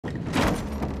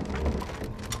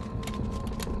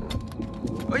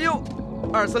哎呦，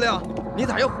二司令，你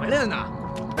咋又回来了呢？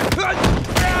快！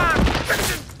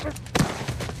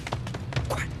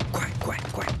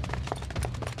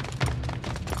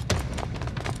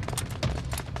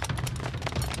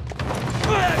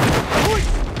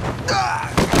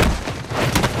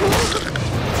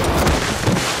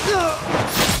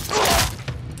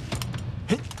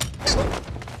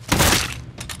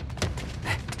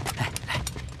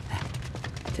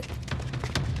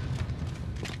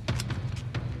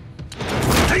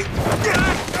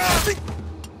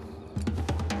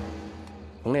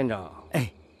洪连长，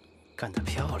哎，干得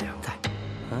漂亮！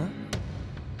嗯，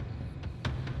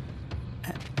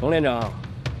洪连长，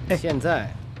现在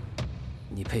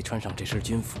你配穿上这身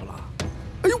军服了。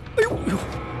哎呦，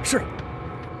是。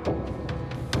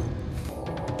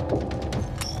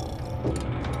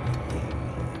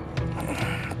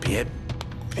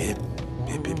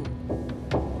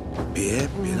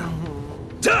别闹！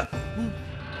起来！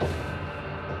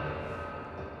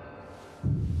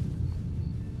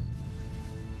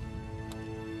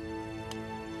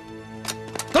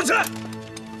都起来！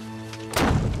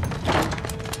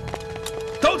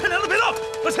都太娘的别动！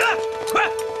都起来！快！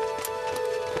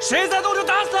谁再动就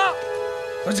打死他！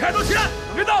都起来！都起来！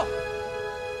别动！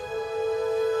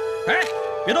哎，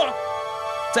别动了！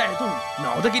再动，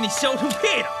脑袋给你削成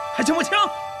屁的，还轻不轻？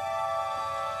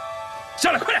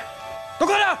下来，快点！都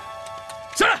快点！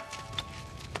下来！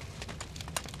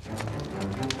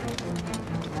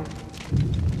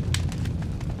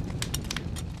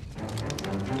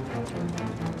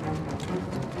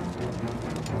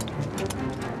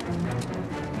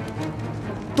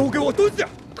都给我蹲下！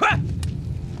快！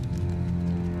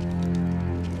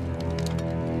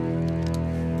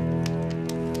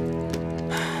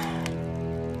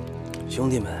兄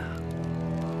弟们啊，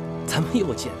咱们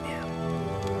又见面了，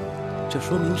这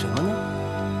说明什么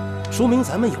呢？说明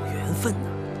咱们有缘分呢。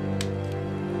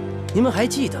你们还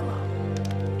记得吗？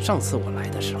上次我来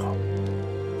的时候，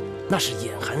那是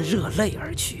眼含热泪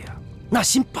而去啊，那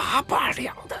心拔拔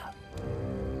凉的。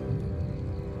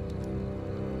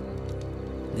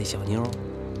那小妞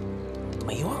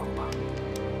没忘吧？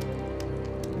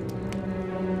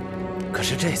可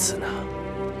是这次呢，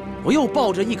我又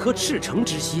抱着一颗赤诚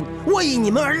之心，为你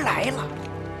们而来了。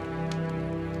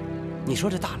你说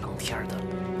这大冷天的，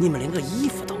你们连个衣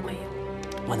服都没有，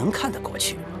我能看得过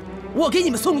去吗？我给你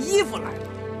们送衣服来了，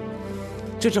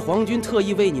这是皇军特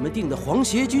意为你们订的皇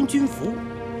协军军服。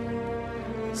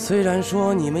虽然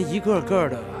说你们一个个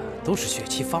的都是血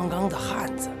气方刚的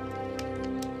汉子，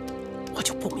我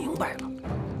就不明白了，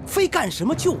非干什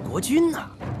么救国军呢？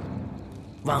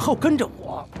往后跟着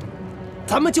我，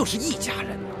咱们就是一家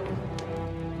人了。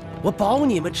我保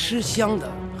你们吃香的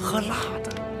喝辣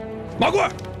的。马贵，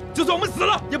就算我们死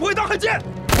了，也不会当汉奸。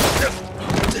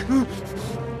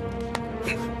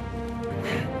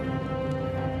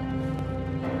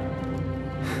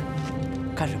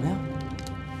干什么呀？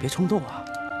别冲动啊！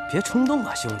别冲动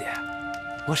啊，兄弟！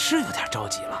我是有点着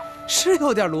急了，是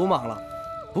有点鲁莽了。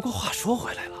不过话说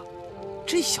回来了，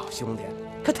这小兄弟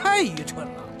可太愚蠢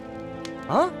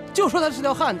了啊！就说他是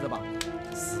条汉子吧，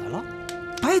死了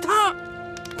白搭，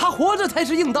他活着才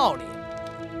是硬道理。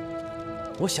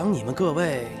我想你们各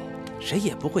位谁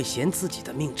也不会嫌自己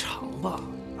的命长吧？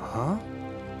啊！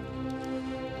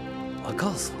我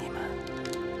告诉你们，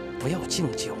不要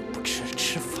敬酒不吃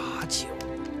吃罚酒。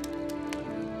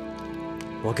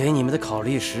我给你们的考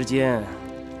虑时间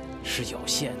是有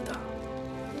限的。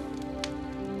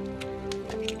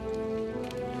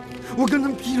我跟他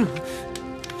们拼了！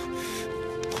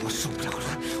我受不了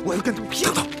了，我要跟他们拼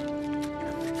了！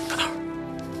等等，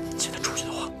现在出去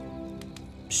的话，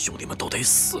兄弟们都得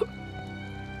死。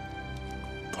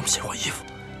我们先换衣服，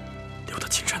留到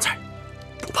青山菜，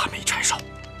不怕没柴烧。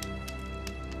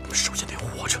我们首先得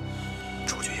活着，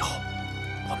出去以后，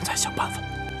我们再想办法，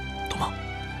懂吗？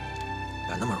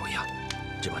哪那么容易啊？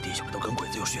这帮弟兄们都跟鬼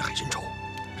子有血海深仇，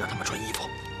让他们穿衣服，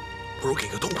不如给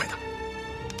个痛快的。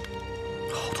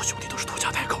好多兄弟都是拖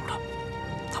家带口的，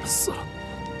他们死了，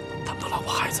他们的老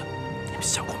婆孩子，你们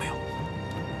想过没有？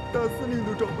大司令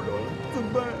都找不着了，怎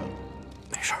么办啊？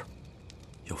没事儿，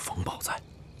有冯宝在，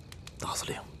大司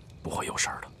令不会有事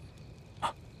儿的。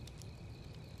啊！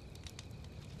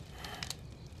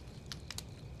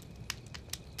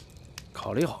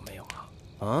考虑好没有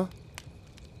啊？啊？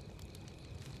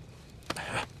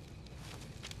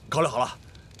考虑好了，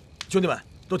兄弟们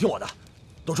都听我的，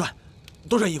都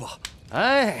穿衣服。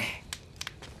哎，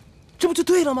这不就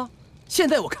对了吗？现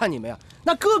在我看你们呀，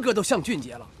那个个都像俊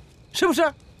杰了，是不是？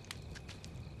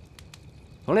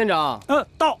冯连长，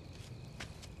到。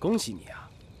恭喜你啊！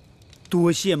多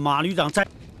谢马旅长在。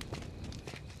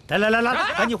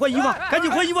来，赶紧换衣服，赶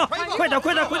紧换衣服，快点，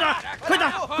快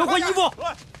换衣服！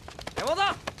小伙子，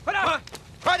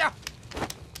快点！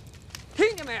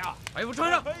听见没有？把衣服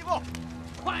穿上！穿衣服！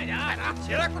快点！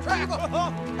起来，快穿衣服！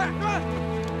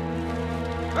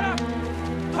快点！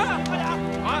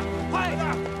快点！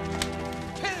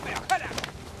听见没有？快点！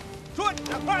说你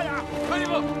的，快点！穿衣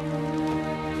服！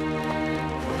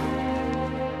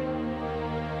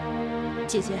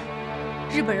姐姐，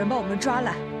日本人把我们抓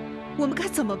来，我们该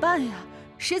怎么办呀？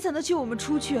谁才能救我们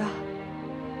出去啊？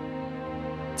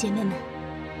姐妹们，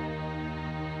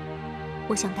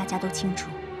我想大家都清楚，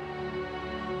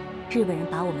日本人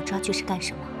把我们抓去是干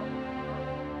什么？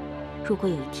如果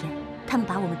有一天他们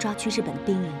把我们抓去日本的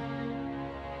兵营，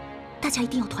大家一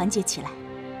定要团结起来，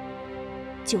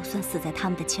就算死在他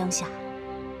们的枪下，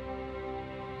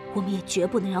我们也绝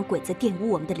不能让鬼子玷污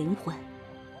我们的灵魂，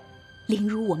凌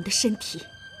辱我们的身体。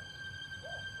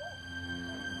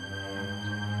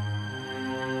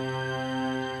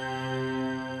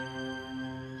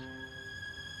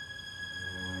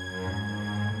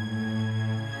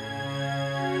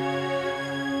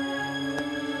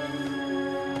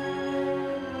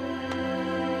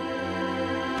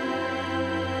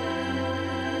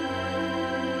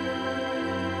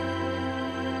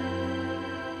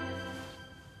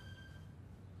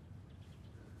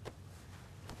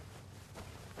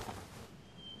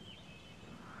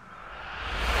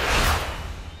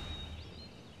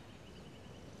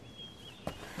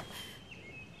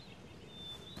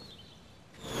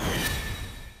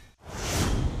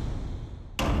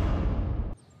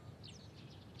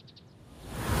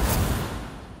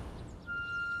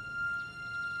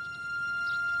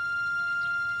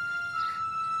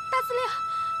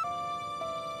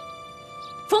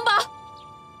冯宝，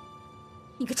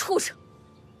你个畜生，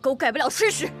狗改不了吃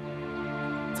屎！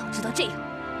早知道这样，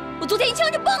我昨天一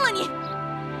枪就崩了你！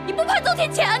你不怕遭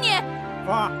天谴啊你？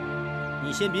凤儿，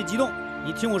你先别激动，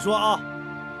你听我说啊，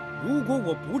如果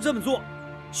我不这么做，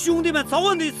兄弟们早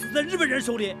晚得死在日本人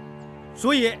手里，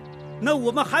所以，那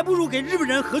我们还不如给日本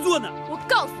人合作呢。我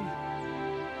告诉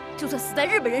你，就算死在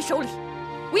日本人手里，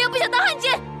我也不想当汉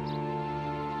奸。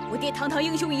我爹堂堂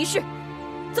英雄一世，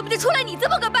怎么就出来你这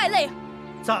么个败类啊？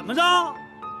怎么着？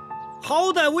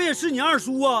好歹我也是你二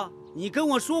叔啊，你跟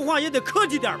我说话也得客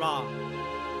气点吧。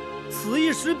此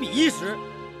一时彼一时，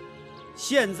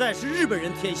现在是日本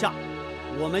人天下，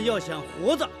我们要想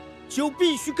活着，就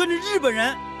必须跟着日本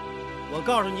人。我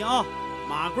告诉你啊，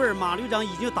马贵马旅长已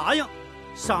经答应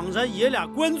赏咱爷俩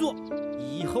官做，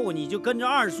以后你就跟着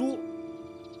二叔，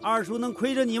二叔能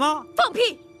亏着你吗？放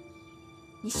屁！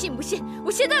你信不信？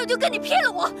我现在就跟你拼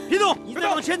了我！别动！你再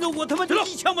往前走，我他妈就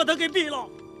一枪把他给毙了！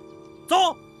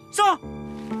走上！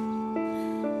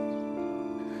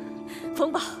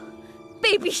冯宝，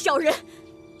卑鄙小人！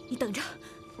你等着，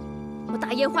我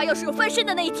大烟花要是有翻身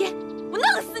的那一天，我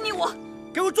弄死你！我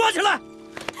给我抓起来！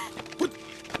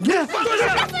大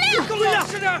司令，蹲下！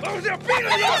是的，放下，闭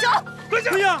放手！蹲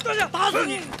下！蹲下！打死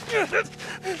你！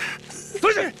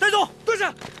蹲下，带走！蹲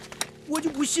下！我就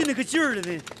不信那个劲儿了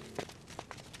呢。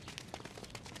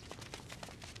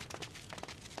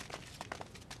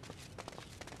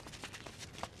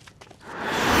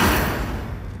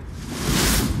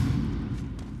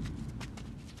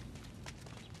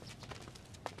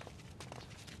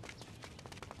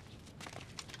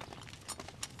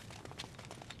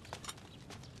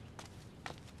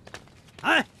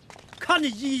哎，看你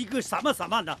一个散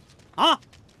漫的，啊！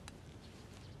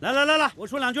来，我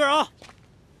说两句啊，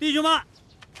弟兄们，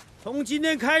从今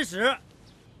天开始，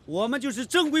我们就是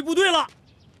正规部队了。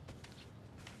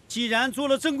既然做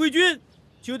了正规军，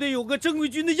就得有个正规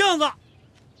军的样子。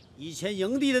以前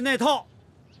营地的那套，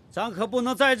咱可不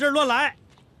能在这儿乱来。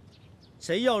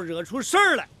谁要惹出事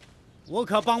儿来，我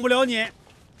可帮不了你，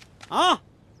啊！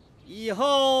以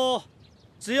后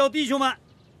只要弟兄们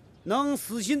能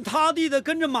死心塌地的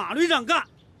跟着马旅长干，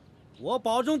我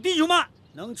保证弟兄们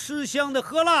能吃香的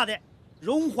喝辣的，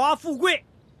荣华富贵。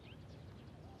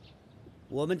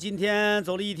我们今天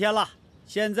走了一天了，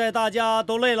现在大家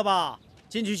都累了吧？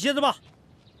进去歇着吧。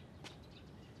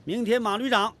明天马旅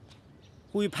长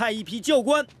会派一批教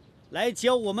官来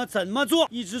教我们怎么做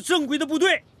一支正规的部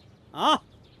队，啊！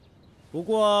不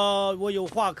过我有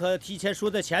话可提前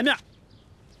说在前面，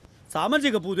咱们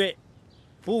这个部队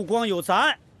不光有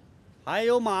咱，还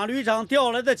有马旅长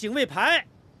调来的警卫排，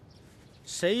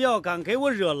谁要敢给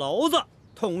我惹娄子、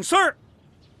捅事儿，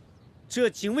这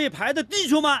警卫排的弟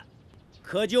兄们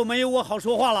可就没有我好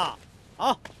说话了。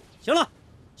好，行了，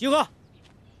集合，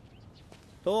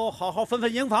都好好分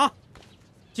营房。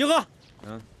集合，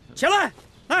起来，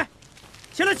来，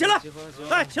起来，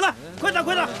来，起来，快点，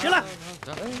起来，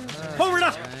后边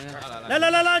的，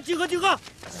来，集合，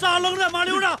啥愣着麻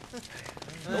溜着，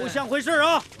都像回事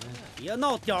啊！别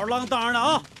闹吊儿郎当的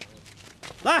啊！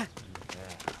来，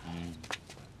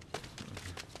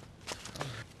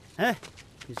哎，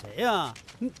你谁呀？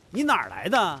你哪儿来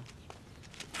的？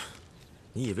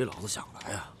你以为老子想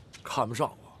来呀？看不上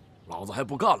我，老子还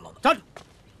不干了呢！站住！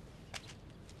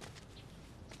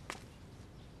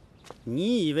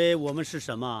你以为我们是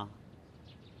什么？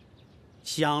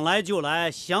想来就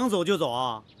来，想走就走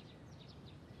啊！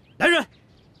来人，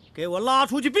给我拉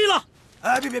出去毙了！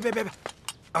哎，别，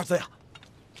二孙呀，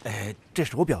这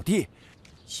是我表弟。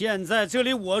现在这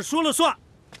里我说了算，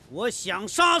我想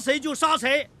杀谁就杀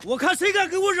谁，我看谁敢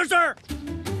给我惹事儿！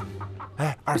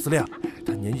哎，二司令，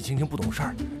他年纪轻轻不懂事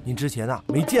儿，您之前啊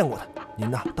没见过他，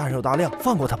您呐大人有大量，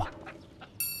放过他吧。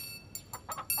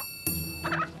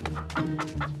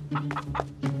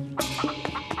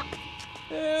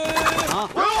啊！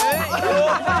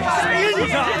谁呀你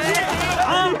是？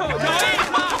啊！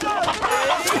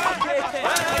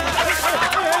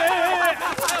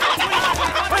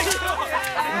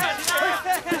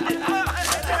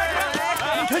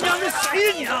你他娘的谁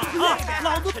呀你啊！啊！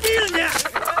老子毙了你！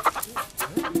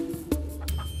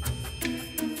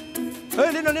哎，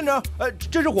连长，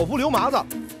这是伙夫刘麻子，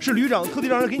是旅长特地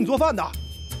让人给你做饭的。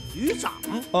旅长？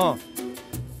嗯。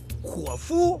伙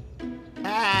夫？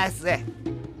哎，是哎。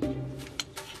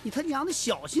你他娘的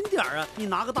小心点啊！你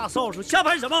拿个大扫帚瞎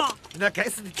拍什么？那该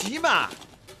死的鸡嘛！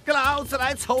给老子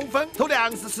来抽风偷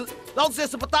粮食吃，老子要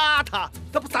是不打他，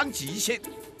他不长记性。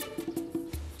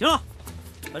行了，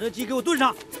把这鸡给我炖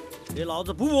上，给老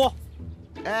子补补。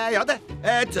哎，要得，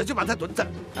这就把它炖着，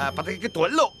把它给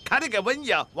炖了，看你个瘟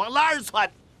疫啊，往哪儿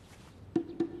传？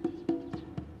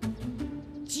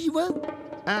鸡瘟？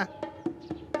啊。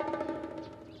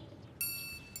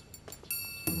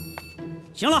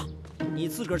行了。你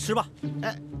自个儿吃吧。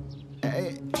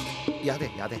要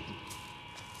得。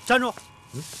站住！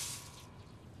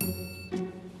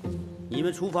你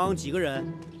们厨房几个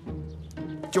人？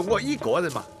就我一个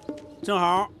人嘛。正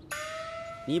好，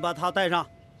你把他带上，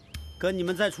跟你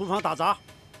们在厨房打杂。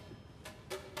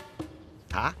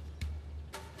他？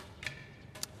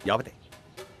要不得。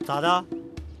咋的？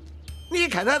你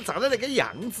看他长得那个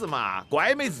样子嘛，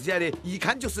怪美日家的，一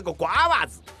看就是个瓜娃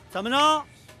子。怎么着？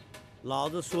老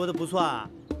子说的不算，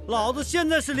老子现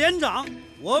在是连长，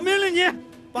我命令你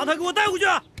把他给我带回去。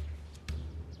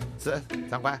是，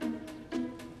长官。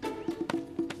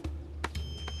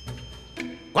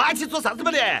挂起做啥子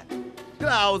嘛的？给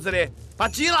老子的，把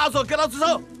鸡拿出，给老子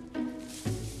手。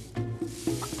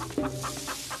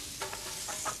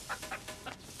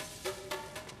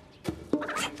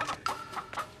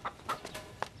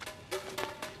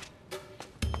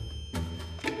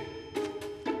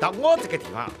到我这个地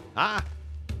方啊，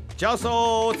就要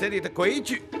说这里的规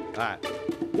矩。哎，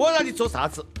我让你做啥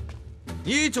子，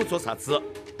你就做啥子。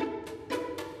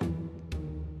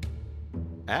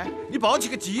哎，你抱起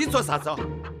个鸡做啥子哦？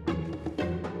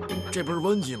这不是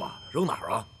瘟鸡吗？扔哪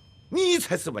儿啊？你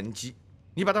才是瘟鸡，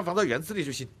你把它放到院子里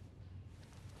就行。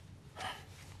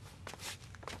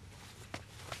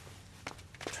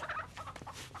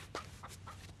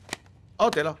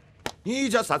哦，对了，你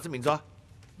叫啥子名字啊？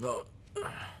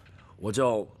我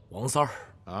叫王三儿。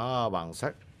啊，王三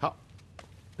儿，好，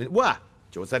我啊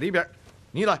就在里边，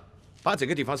你来把这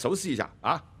个地方收拾一下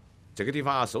啊，这个地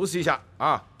方收拾一下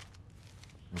啊。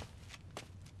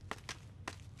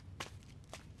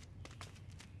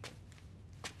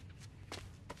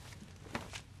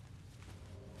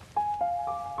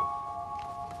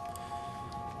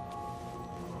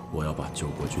我要把救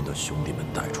国军的兄弟们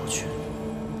带出去，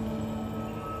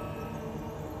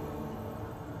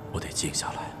我得静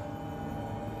下来，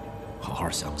好好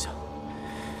想想，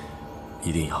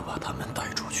一定要把他们带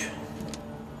出去。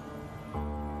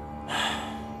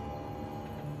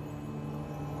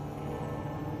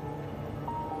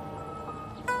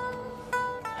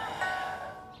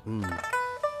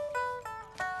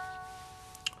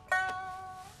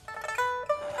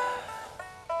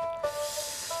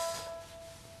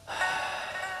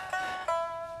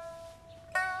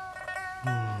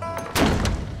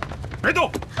别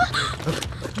动！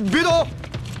别动！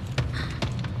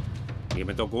你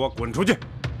们都给我滚出去！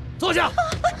坐下。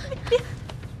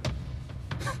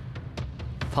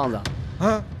胖子，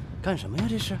干什么呀？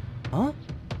这是啊？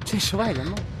这是外人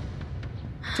吗？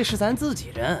这是咱自己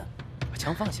人，把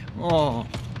枪放下。哦，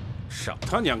少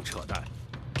他娘扯淡！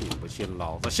你不信，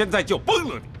老子现在就崩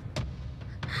了你！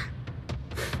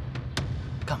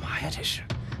干嘛呀？这是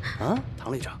啊，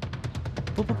唐旅长？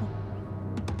不，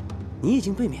你已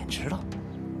经被免职了，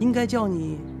应该叫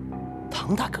你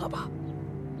唐大哥吧？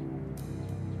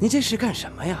你这是干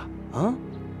什么呀？啊，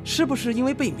是不是因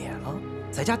为被免了，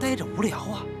在家待着无聊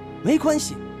啊？没关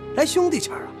系，来兄弟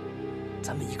钱啊，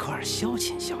咱们一块儿消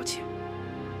遣消遣。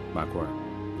马贵儿，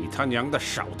你他娘的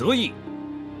少得意！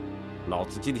老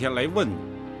子今天来问你，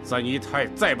三姨太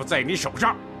在不在你手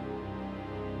上？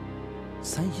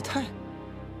三姨太？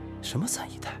什么三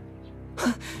姨太？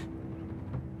哼，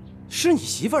是你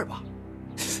媳妇儿吧？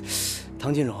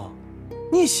唐金荣，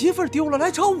你媳妇儿丢了，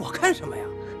来找我干什么呀？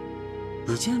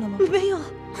你见了吗？没有。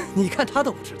你看他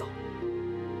都不知道。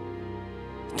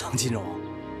唐金荣，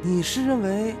你是认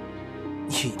为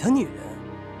你的女人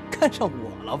看上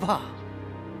我了吧？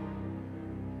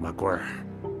马贵儿，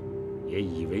也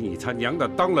以为你他娘的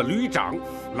当了旅长，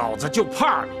老子就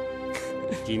怕你。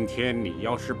今天你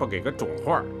要是不给个准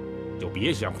话，就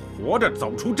别想活着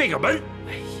走出这个门。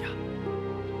哎呀，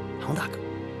唐大哥，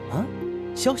啊，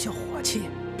消消火气，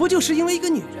不就是因为一个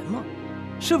女人吗？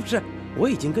是不是？我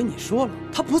已经跟你说了，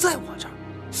她不在我这儿。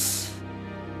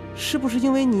是不是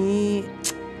因为你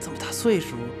这么大岁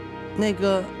数，那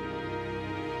个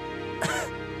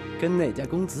跟那家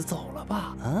公子走了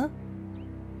吧？啊？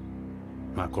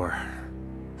马贵儿，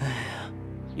哎呀，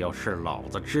要是老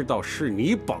子知道是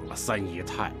你绑了三姨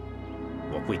太，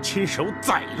我会亲手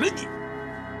宰了你。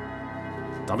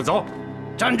咱们走。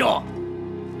站住！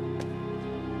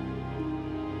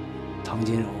唐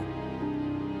金荣，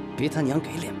别他娘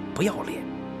给脸不要脸！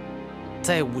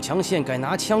在武强县敢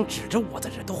拿枪指着我的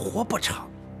人都活不长。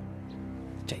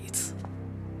这一次，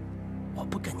我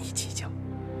不跟你计较。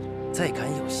再敢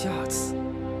有下次，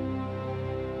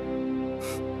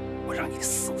我让你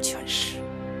死无全尸！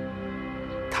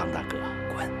唐大哥，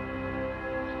滚！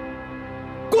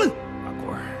滚！马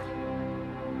贵儿，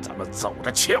咱们走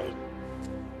着瞧。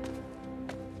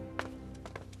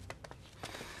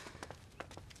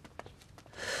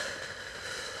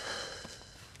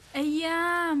哎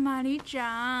呀，马旅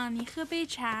长，你喝杯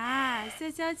茶，消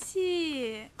消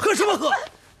气。喝什么喝？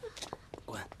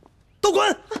滚！都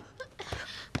滚！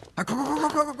哎，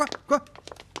快！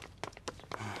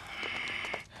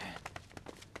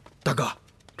大哥，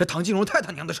这唐金荣太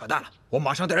他娘的扯淡了，我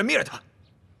马上带人灭了他。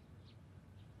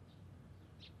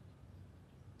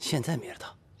现在灭了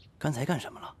他，刚才干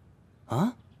什么了？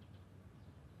啊？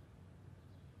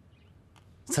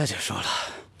再者说了。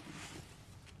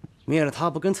灭了他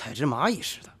不跟采只蚂蚁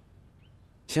似的，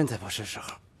现在不是时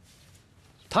候。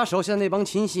他手下那帮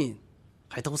亲信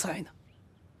还都在呢，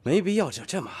没必要惹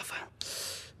这麻烦。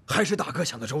还是大哥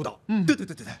想的周到。对，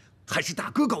还是大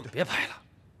哥高明。别拍了，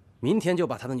明天就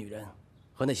把他的女人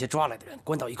和那些抓来的人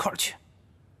关到一块儿去。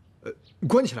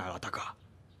关起来了，大哥，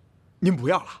您不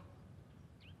要了？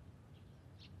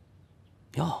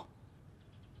要？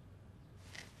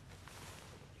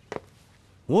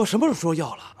我什么时候说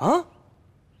要了啊？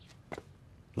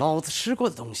老子吃过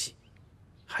的东西，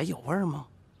还有味儿吗？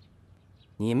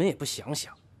你们也不想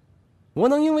想，我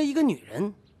能因为一个女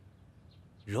人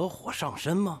惹火上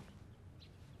身吗？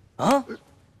啊？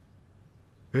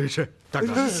是大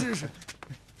哥，是。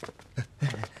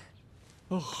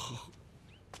哦，好。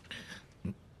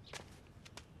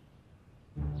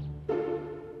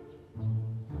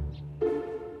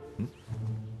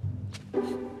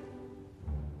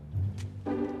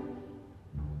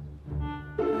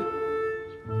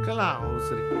个老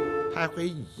子的还会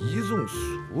易容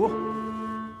术？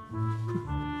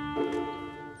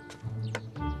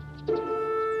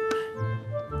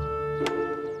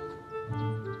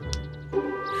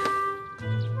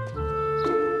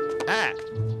哎，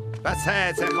把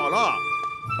菜炒好了，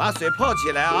把水泡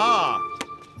起来啊！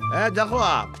哎，然后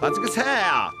啊，把这个菜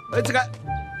啊，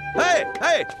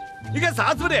你干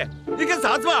啥子的？你干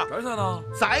啥子嘛？干啥呢？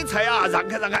晒菜啊，让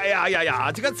开！哎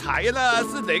呀，这个菜呢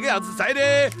是这个样子晒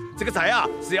的，这个菜啊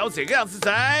是要这个样子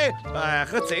晒，哎，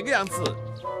和这个样子。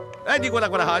哎，你过来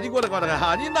哈，你过来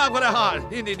哈，你拿过来哈，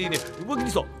你，我跟你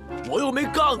说，我又没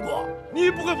干过，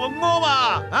你不会问我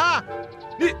嘛？啊，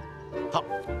好，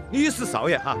你是少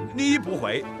爷哈，你不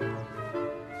会，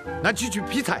那去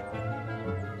劈柴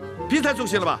熟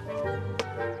悉了吧？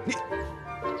你，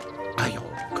哎呦，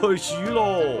可惜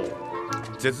喽。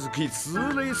这是可以吃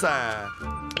的噻。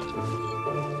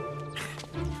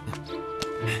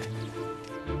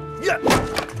呀，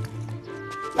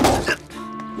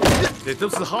这都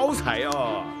是好菜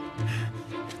哦。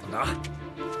拿。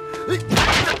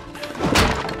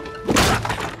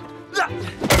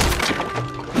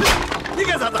你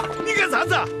干啥子？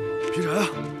劈柴啊！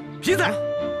劈柴！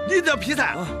你这要劈柴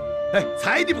啊？哎，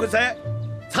菜你不会摘，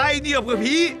柴你又不会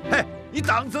劈，哎，你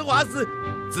当真话是？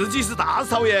自己是大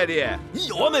少爷的，你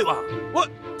有完没完？我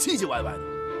唧唧歪歪的，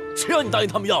谁让你答应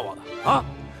他们要我的啊？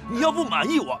你要不满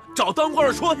意我，找当官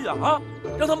的说去啊！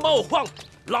让他们把我换了，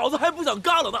老子还不想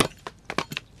干了呢。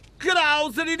给老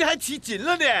子的，你还起劲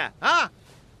了呢？啊！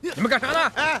你们干啥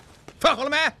呢？哎，饭好了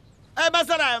没？哎，马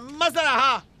上来，马上来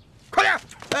哈！快点！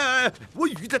哎，我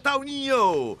遇得到你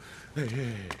哟！哎。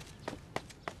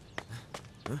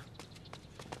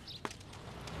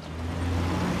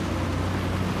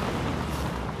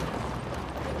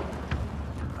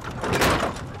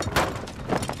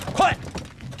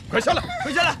 快下来！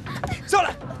快下来！上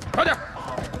来！快点！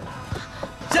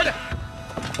下去！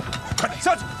快点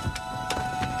下去！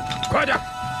快点！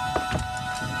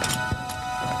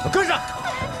跟上！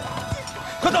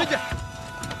快走！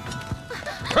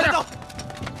快点走！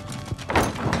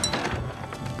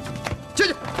进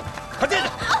去！快进去！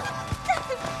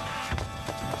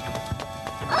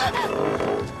开门！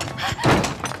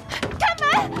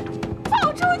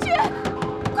跑出去！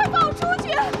快跑出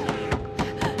去！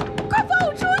 快放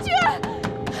我出去！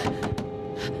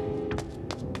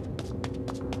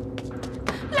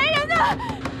来人呐！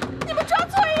你们抓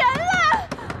错人了！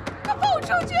快放我出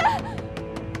去！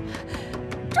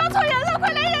抓错人了！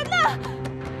快来人呐！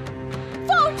放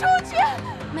我出去！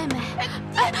妹妹，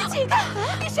你起开！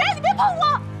你谁？你别碰我！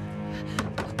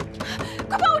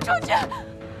快放我出去！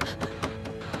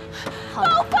好了，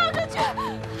把我放出去！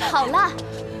好了，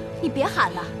你别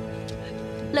喊了，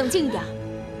冷静一点。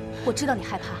我知道你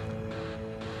害怕。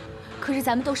 可是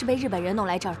咱们都是被日本人弄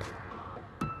来这儿的，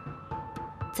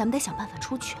咱们得想办法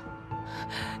出去。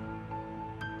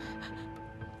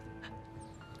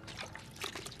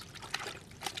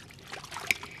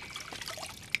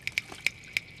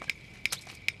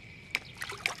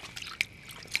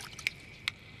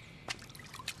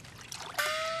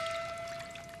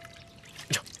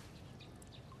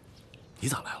你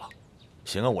咋来了？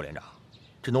行啊，吴连长，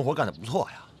这农活干得不错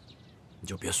呀。你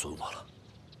就别损我了，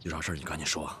有啥事你赶紧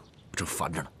说啊。 正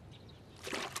烦着呢。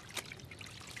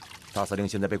大司令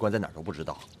现在被关在哪儿都不知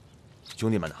道，兄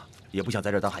弟们呢也不想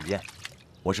在这儿当汉奸。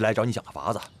我是来找你想个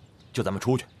法子，就咱们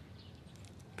出去。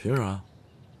凭啥？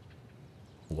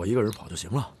我一个人跑就行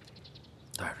了，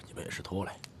带着你们也是拖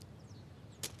累。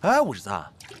哎，53，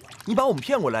你把我们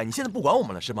骗过来，你现在不管我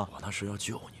们了是吗？我那是要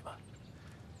救你们，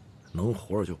能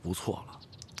活着就不错了，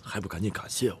还不赶紧感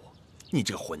谢我？你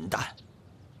这个混蛋！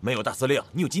没有大司令，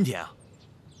你有今天啊！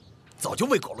 早就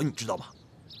喂狗了，你知道吗？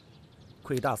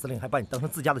亏大司令还把你当成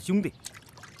自家的兄弟。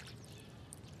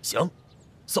行，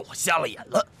算我瞎了眼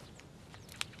了。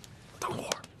等会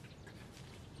儿，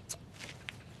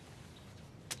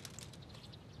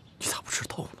你咋不吃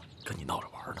豆呢？跟你闹着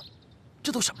玩呢。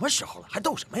这都什么时候了，还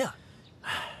斗什么呀？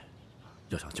哎，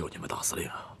要想救你们大司令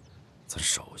啊，咱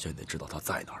首先得知道他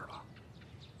在哪儿吧。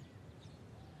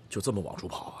就这么往出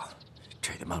跑啊，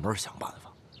这得慢慢想办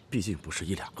法。毕竟不是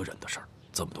1、2个人的事儿。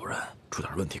 这么多人出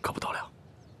点问题可不得了。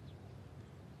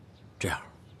这样，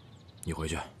你回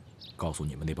去告诉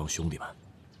你们那帮兄弟们，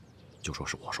就说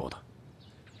是我说的，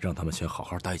让他们先好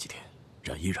好待几天，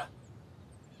忍一忍，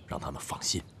让他们放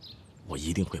心，我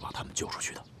一定会把他们救出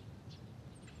去的。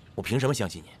我凭什么相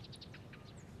信你？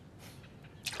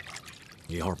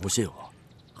你要是不信我，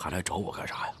还来找我干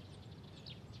啥呀？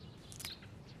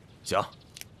行，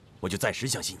我就暂时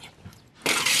相信你。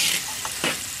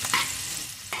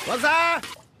 王三，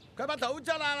快把豆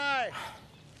角拿来！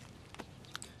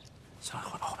行了，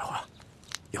回来，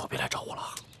以后别来找我了，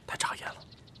太扎眼了。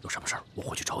有什么事儿，我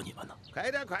会去找你们的。快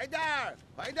点，快点，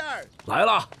快点！来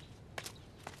了。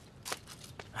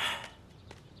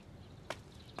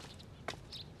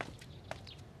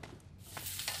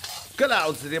给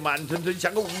老子的慢吞吞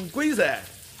像个乌龟噻！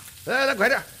来，快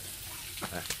点！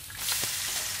哎，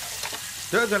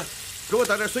对了，给我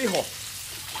倒点水喝。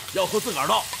要喝自个儿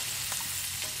倒。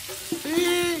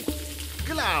 咦，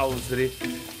给老子的！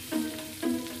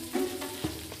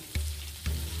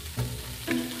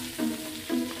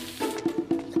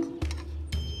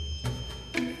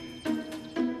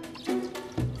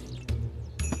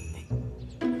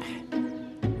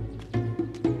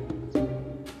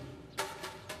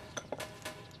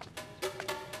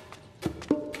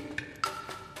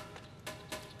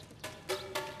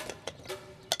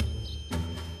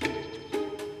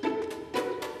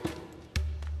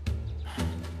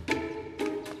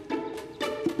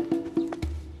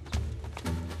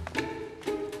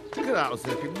老子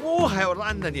比我还要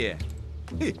懒呢你！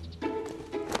嘿。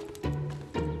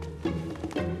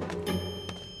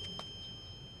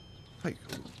哎呦！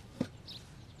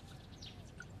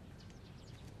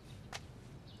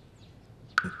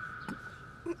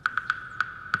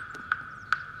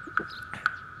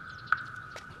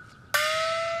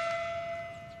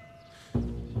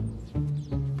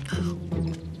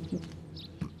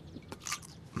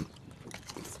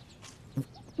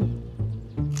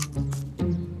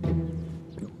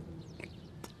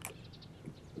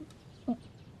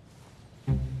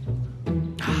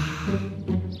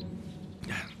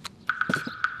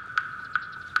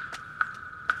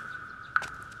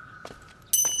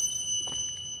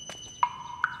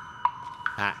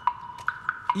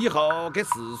以后给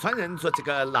四川人做这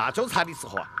个辣椒菜的时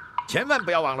候啊，千万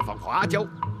不要忘了放花椒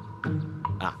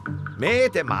啊，没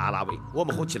得麻辣味，我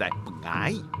们喝起来不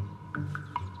安逸。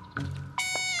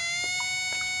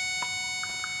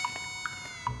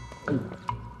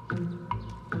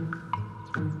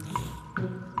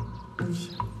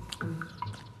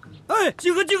哎，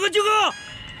集合！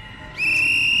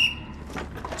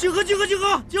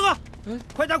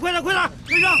快点，跟上！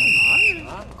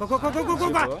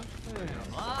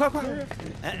快！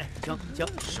哎，行，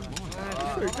什么玩意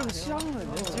儿？水正香呢，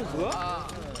你集合。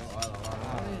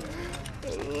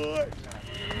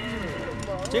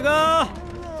这个，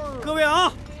各位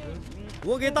啊，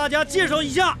我给大家介绍一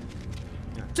下，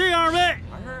这2位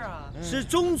是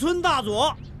中村大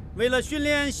佐为了训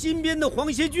练新编的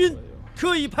皇协军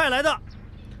特意派来的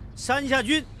山下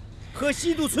军和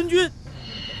西渡村军。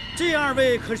这2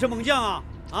位可是猛将啊！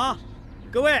啊，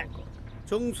各位，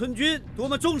中村军多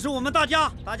么重视我们大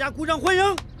家，大家鼓掌欢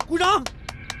迎，鼓掌！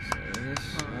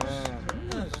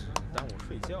耽误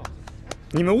睡觉。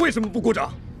你们为什么不鼓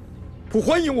掌？不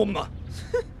欢迎我们吗？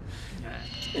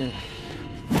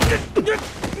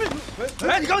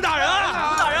哎，你干嘛打人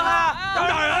啊？打人啊！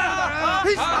打人！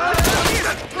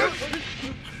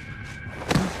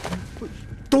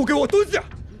都给我蹲下！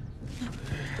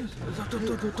蹲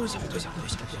下！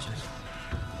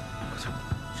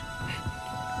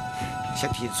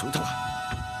想提出头啊！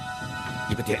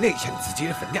你们掂量一下你自己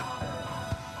的分量。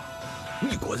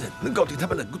你一个人能搞定他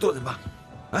们那么多人吗？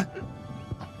啊！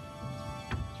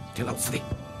听老子的，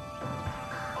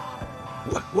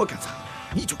我干啥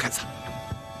你就干啥，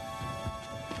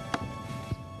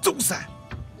走噻！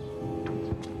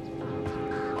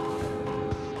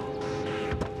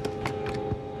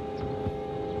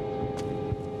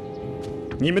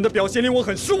你们的表现令我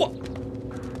很失望，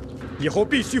以后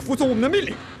必须服从我们的命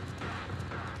令，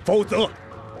否则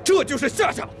这就是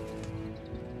下场。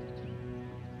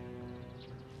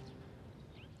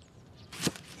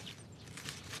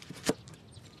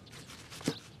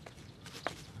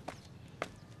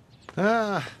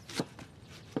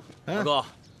大哥，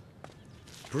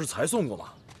不是才送过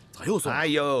吗？咋又送？哎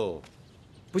呦，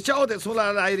不晓得从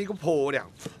哪来的一个婆娘，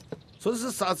说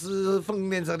是啥子冯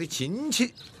连长的亲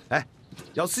戚，哎，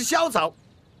要吃小灶，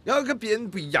要跟别人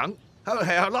不一样，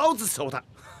还要老子伺候他，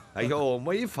哎呦，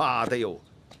没法的哟，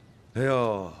哎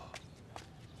呦，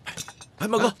哎，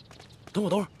马哥，等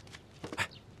会儿，哎，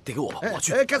得给我吧，我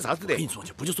去。哎，干啥子的？给你送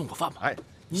去，不就送个饭吗？哎，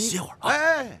你歇会儿啊。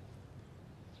哎，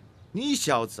你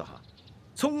小子哈，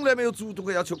从来没有主动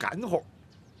过要求干活，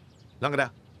啷个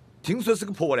的？听说是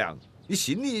个婆娘，你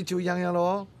心里就痒痒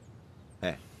喽？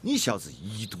哎，你小子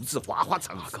一肚子花花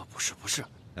肠子。大哥，不是，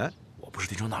我不是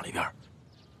听说那里边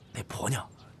那婆娘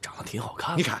长得挺好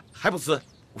看的。你看还不是？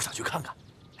我想去看看。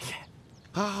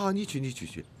好，你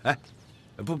去，哎，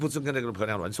不准跟那个婆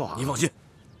娘乱说话。你放心，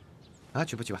啊，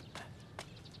去吧。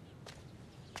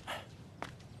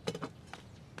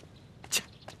切，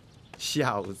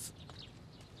小子。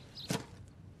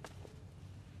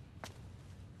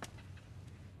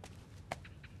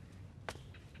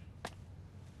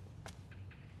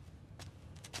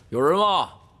有人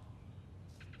吗？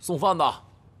送饭的。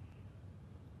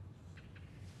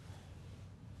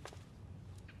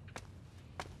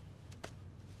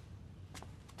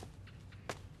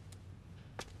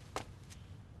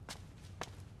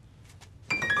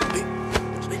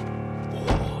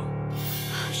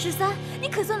13，你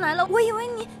可算来了，我以为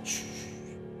你……嘘，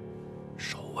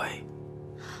守卫。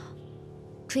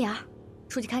春芽，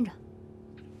出去看着。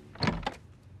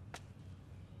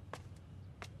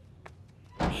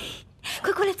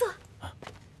快过来坐，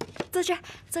坐这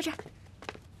儿。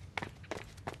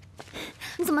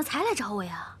你怎么才来找我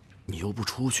呀？你又不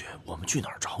出去，我们去哪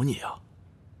儿找你呀？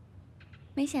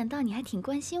没想到你还挺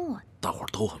关心我的。大伙儿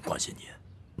都很关心你，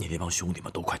你那帮兄弟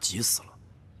们都快急死了，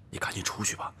你赶紧出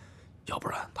去吧，要不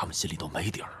然他们心里都没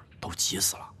底儿，都急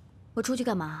死了。我出去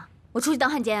干嘛？我出去当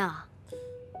汉奸啊？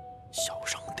小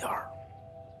声点儿，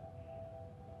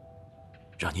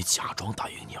让你假装打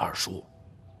赢你二叔。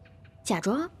假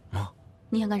装？啊？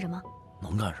你想干什么？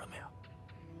能干什么呀？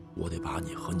我得把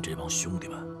你和你这帮兄弟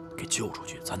们给救出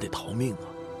去，咱得逃命啊！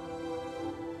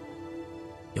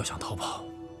要想逃跑，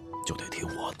就得听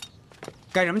我的。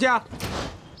干什么去啊？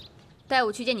带我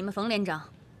去见你们冯连长。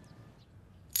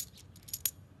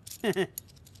哎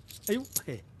呦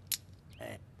嘿，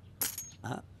哎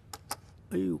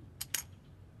呦，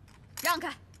让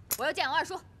开！我要见我二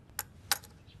叔。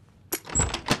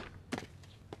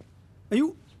哎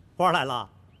呦，花儿来了。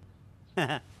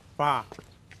花儿，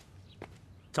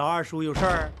找二叔有事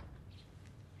儿？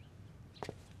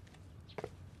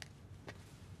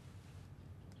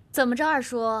怎么着，二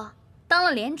叔当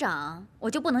了连长，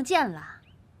我就不能见了？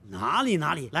哪里，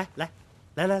来，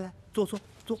坐。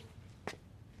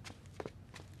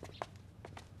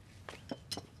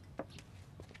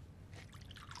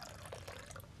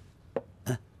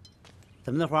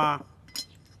怎么的，花？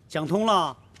想通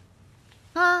了？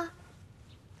啊，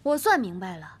我算明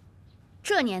白了，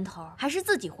这年头还是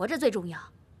自己活着最重要。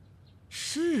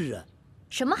是啊，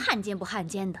什么汉奸不汉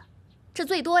奸的，这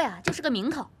最多呀就是个名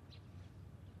头。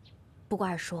不过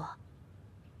二叔，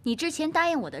你之前答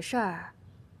应我的事儿，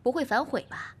不会反悔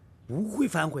吧？不会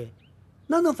反悔，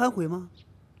那能反悔吗？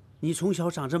你从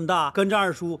小长这么大，跟着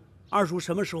二叔，二叔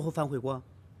什么时候反悔过？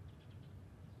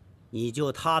你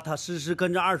就踏踏实实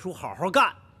跟着二叔好好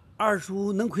干，二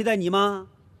叔能亏待你吗？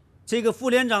这个副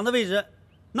连长的位置，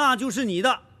那就是你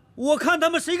的，我看他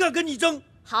们谁敢跟你争。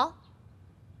好，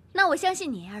那我相信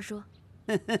你，二叔。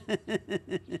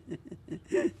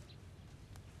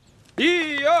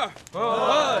一二，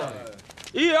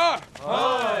一二，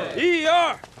一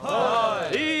二，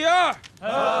一二，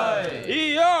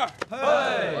一二，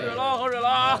喝水了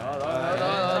啊！喝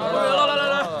水了，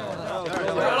来，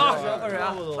喝水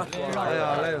啊！哎呀，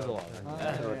累死我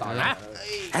了！来，来，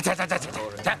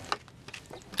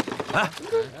哎，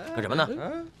干什么呢？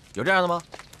有这样的吗？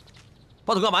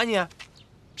抱头干嘛你？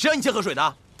谁让你先喝水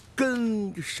的？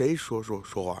跟谁说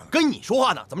话呢？跟你说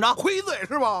话呢，怎么着？回嘴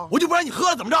是吧？我就不让你喝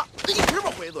了，怎么着？你是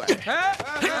不是回嘴？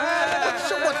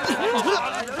是我，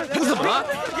你怎么了？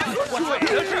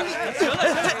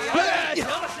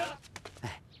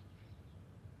哎，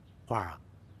花儿啊，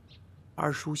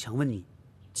二叔想问你，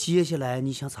接下来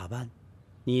你想咋办？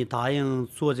你答应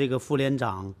做这个副连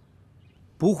长，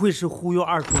不会是忽悠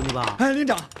二叔的吧？哎，连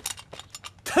长，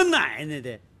他奶奶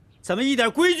的，怎么一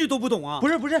点规矩都不懂啊？不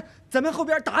是，咱们后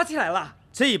边打起来了。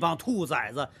这帮兔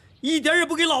崽子一点也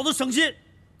不给老子省心。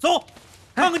走，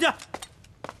看看去。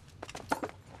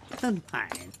他奶奶！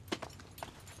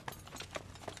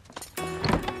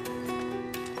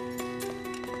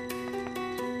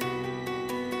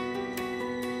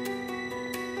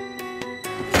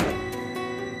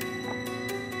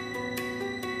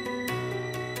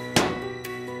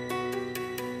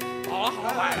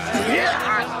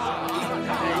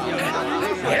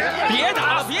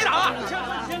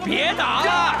别打了！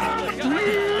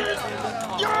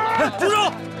住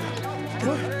手！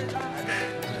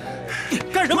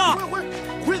干什么？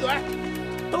回嘴！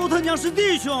都他娘是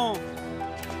弟兄，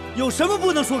有什么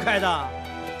不能说开的？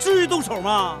至于动手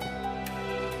吗？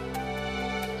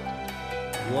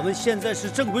我们现在是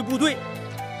正规部队，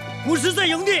不是在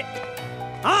营地，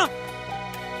啊！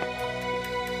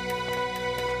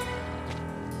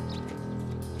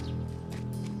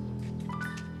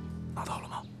拿到了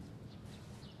吗？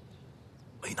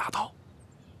没拿到。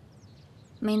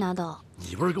没拿到。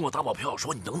你不是跟我打保票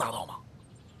说你能拿到吗？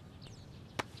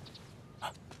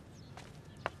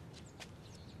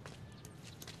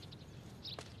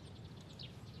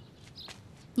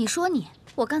你说你，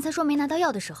我刚才说没拿到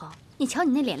药的时候，你瞧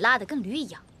你那脸拉得跟驴一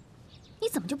样，你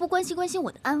怎么就不关心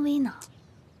我的安危呢？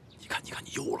你看，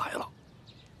你又来了。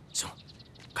行了，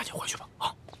赶紧回去吧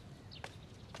啊！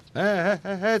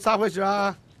哎，咋回事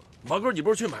啊？马哥，你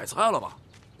不是去买菜了吗？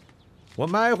我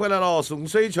买回来了，送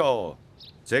水去。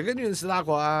这个女人是哪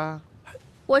个啊？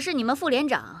我是你们副连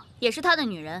长，也是他的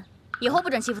女人，以后不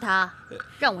准欺负她，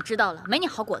让我知道了，没你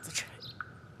好果子吃。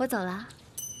我走了。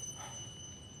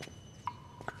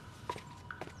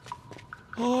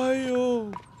哎呦，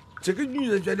这个女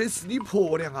人原来是你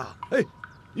婆娘啊！哎，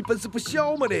你本事不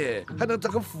小嘛的，还能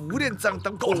当个副连长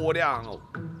当婆娘哦？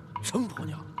什么婆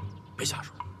娘？别瞎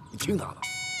说，你听他的，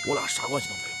我俩啥关系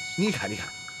都没有。你看，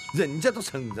人家都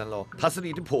承认了，她是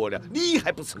你的婆娘，你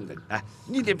还不承认？哎，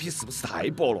你脸皮是不是太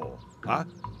薄了啊？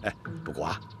哎，不过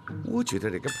啊，我觉得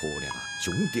那个婆娘啊，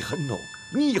凶得很哦，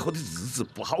你以后的日子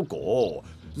不好过，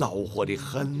恼火得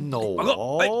很哦。马哥，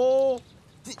哦。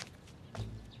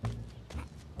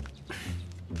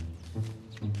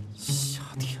夏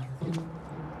天了。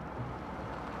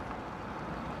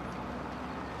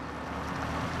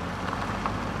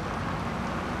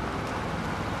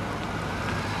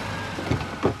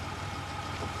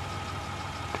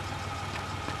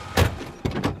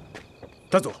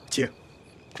站住，请。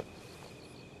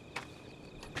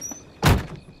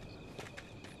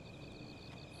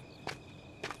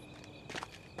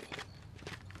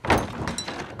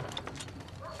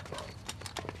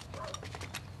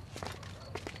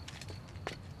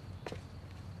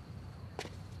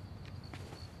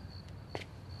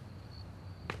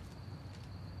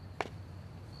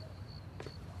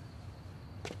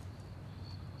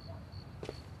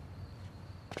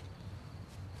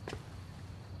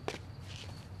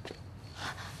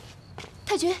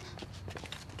太君，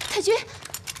太君，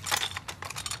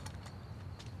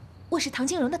我是唐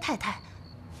金荣的太太。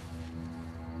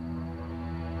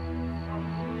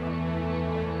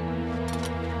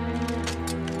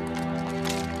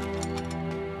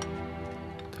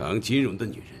唐金荣的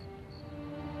女人，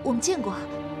我们见过，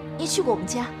您去过我们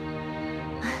家。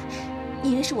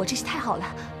你认识我真是太好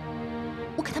了，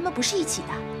我跟他们不是一起的，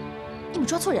你们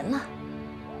抓错人了。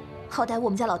好歹我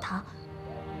们家老唐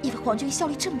也为皇军效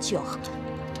力这么久，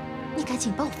你赶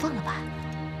紧把我放了吧。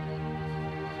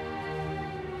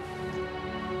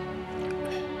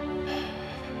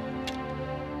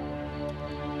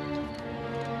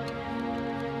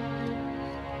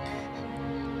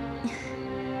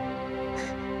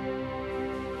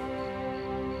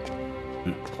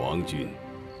皇军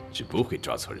是不会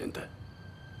抓错人的。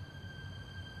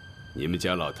你们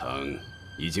家老唐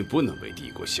已经不能为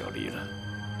帝国效力了，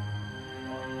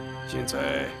现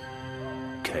在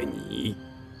该你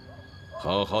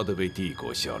好好的为帝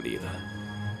国效力了。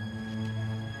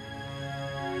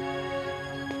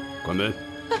关门。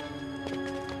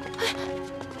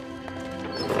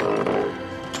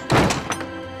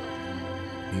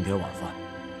明天晚饭，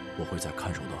我会在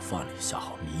看守的饭里下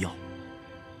好迷药。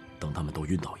等他们都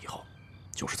晕倒以后，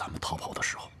就是咱们逃跑的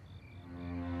时候。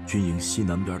军营西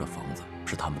南边的房子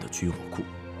是他们的军火库，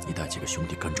你带几个兄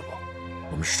弟跟着我，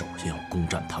我们首先要攻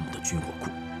占他们的军火库，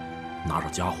拿着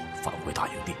家伙返回大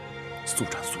营地，速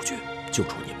战速决，救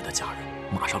出你们的家人，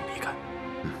马上离开。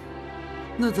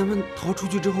那咱们逃出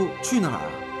去之后去哪儿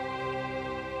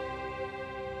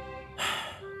啊？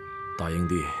大营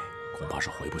地恐怕是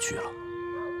回不去了。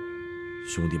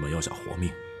兄弟们要想活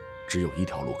命，只有一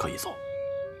条路可以走。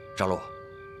张路，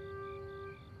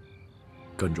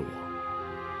跟着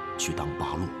我去当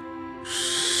八路。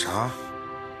啥？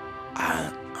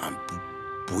俺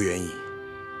不愿意。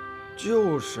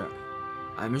就是，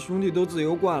俺们兄弟都自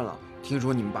由惯了，听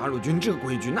说你们八路军这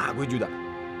规矩那规矩的，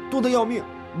多得要命，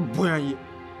不愿意。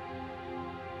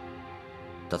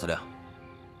大司令，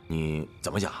你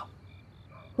怎么想？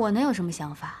我能有什么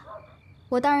想法？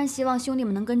我当然希望兄弟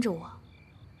们能跟着我。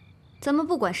咱们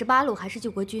不管是八路还是救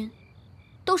国军，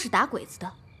都是打鬼子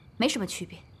的，没什么区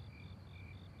别。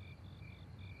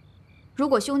如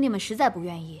果兄弟们实在不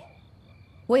愿意，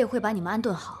我也会把你们安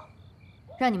顿好，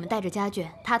让你们带着家眷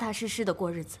踏踏实实的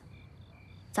过日子。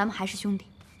咱们还是兄弟。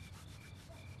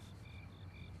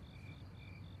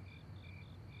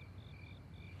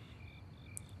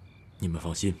你们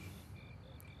放心，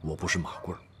我不是马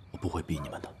贵，我不会逼你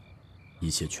们的，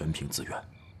一切全凭自愿。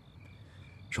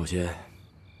首先，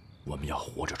我们要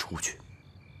活着出去。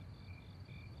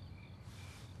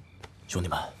兄弟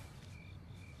们，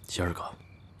今儿个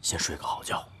先睡个好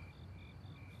觉，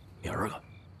明儿个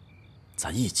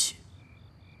咱一起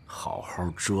好好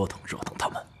折腾折腾他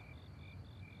们。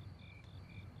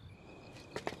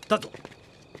大总，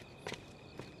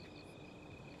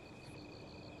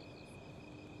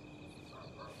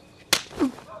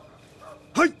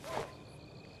嘿，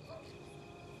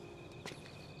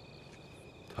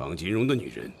唐金荣的女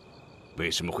人为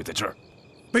什么会在这儿？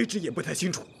卑职也不太清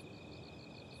楚。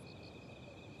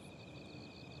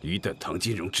一旦唐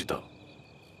金荣知道，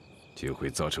就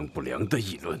会造成不良的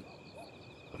议论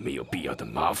和没有必要的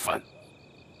麻烦。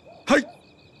嘿，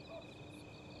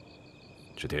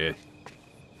池田，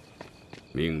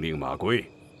命令马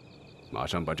贵，马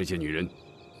上把这些女人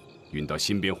运到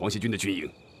新编皇协军的军营，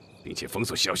并且封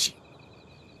锁消息，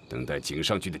等待井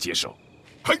上军的接手。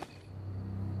嘿，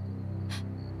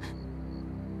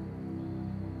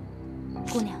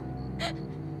姑娘，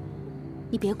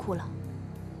你别哭了。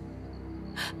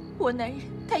我男人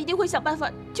他一定会想办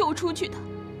法救我出去的。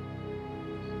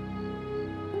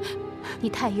你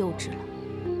太幼稚了。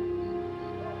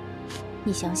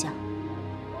你想想，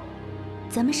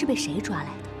咱们是被谁抓来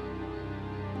的？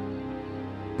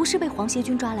不是被皇协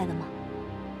军抓来的吗？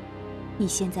你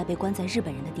现在被关在日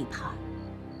本人的地盘，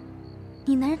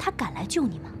你男人他敢来救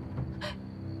你吗？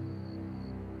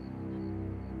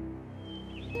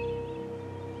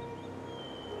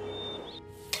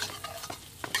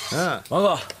王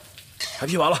哥，海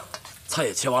皮完了，菜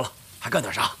也切完了，还干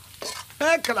点啥？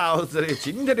哎，个老子的，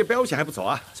今天的表现还不错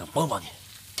啊！想帮帮你。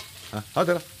啊，好，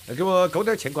对了，给我勾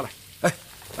点芡过来。哎，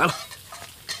来了。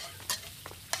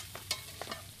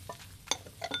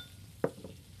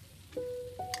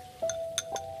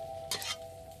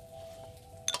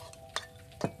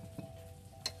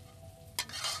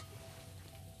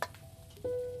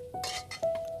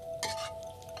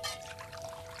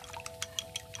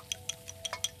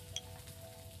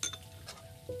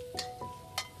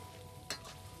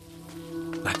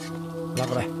拿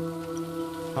过来。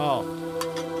好。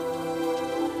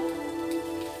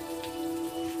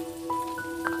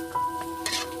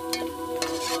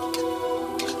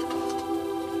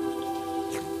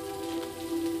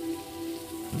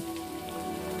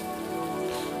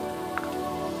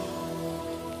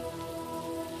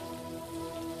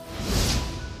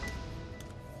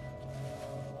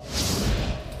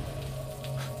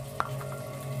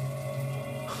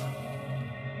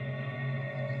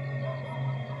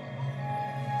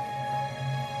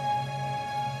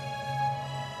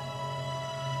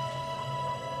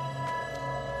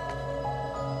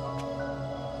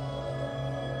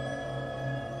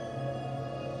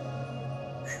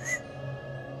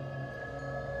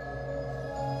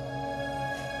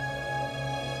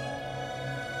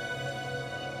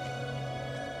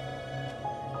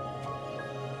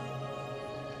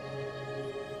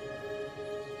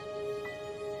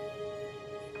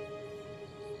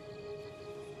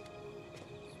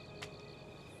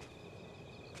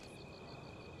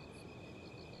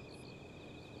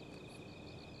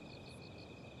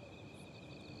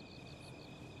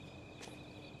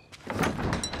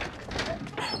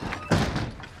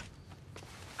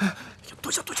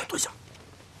蹲下！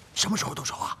什么时候动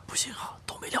手啊？不行啊，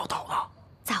都没撂倒呢。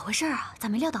咋回事啊？咋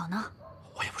没撂倒呢？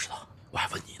我也不知道，我还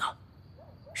问你呢，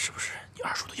是不是你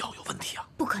二叔的药有问题啊？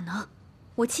不可能，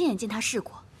我亲眼见他试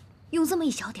过，用这么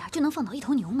一小点就能放倒一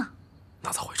头牛呢。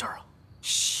那咋回事啊？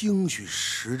兴许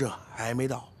时辰还没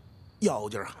到，药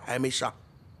劲儿还没上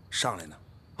来呢。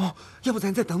哦，要不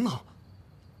咱再等等。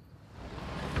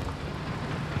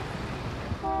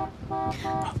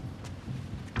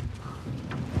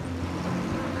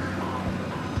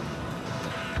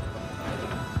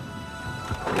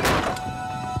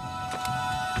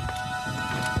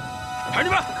孩子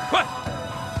们，快！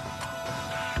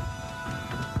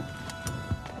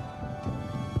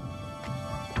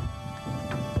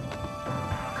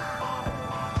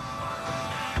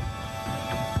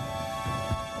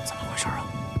怎么回事啊？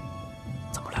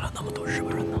怎么来了那么多日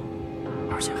本人呢？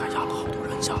而且还押了好多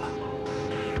人下来。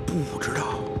不知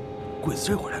道，鬼子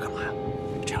这回来干嘛呀？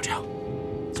这样，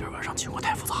今儿晚上情况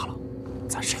太复杂了，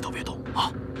咱谁都别动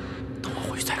啊！等我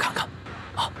回去再看看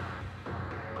啊。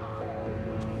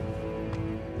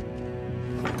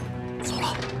走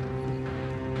了，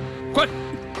快！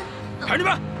孩子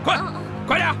们，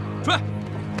快点，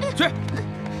去！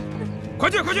快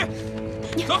去！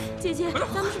走！姐姐，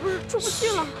咱们是不是出不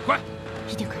去了？快！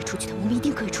一定可以出去的，我们一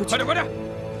定可以出去。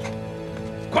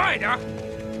快点！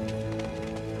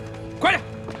快点！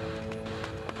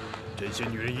这些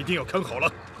女人一定要看好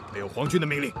了，没有皇军的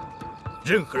命令，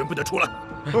任何人不得出来。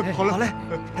好嘞，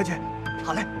太监，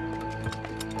好嘞。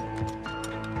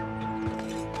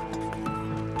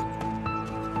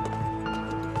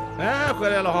哎，回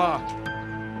来了哈！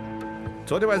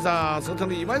昨天晚上折腾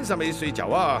了一晚上没睡觉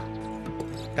啊，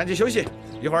赶紧休息，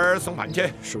一会儿送饭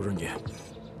去。是不是你？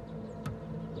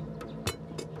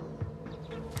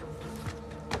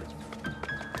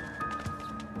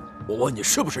我问你，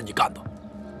是不是你干的？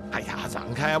哎呀，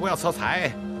让开，我要炒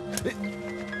菜。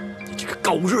你这个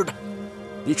狗日的，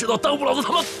你知道耽误老子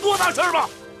他妈多大事吗？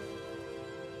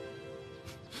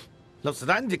老子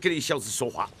懒得跟你小子说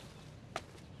话。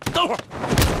等会儿。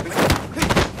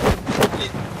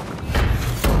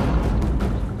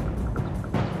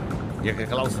你还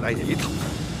跟老子来这一套！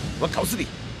我告诉你，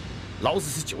老子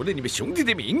是救了你们兄弟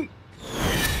的命。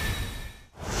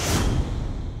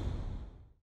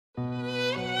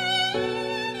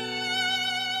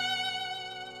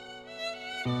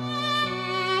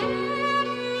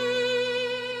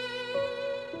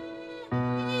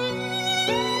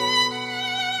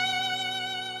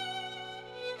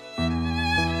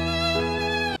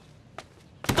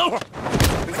等会儿。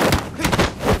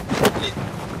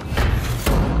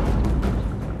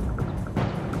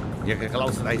你还跟老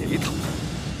子来这一套！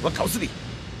我告诉你，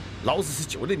老子是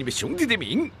救了你们兄弟的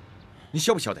命。你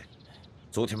晓不晓得？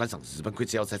昨天晚上日本鬼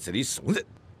子要在这里送人，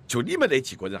就你们那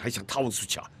几个人还想逃出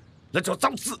去啊？那叫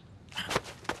找死！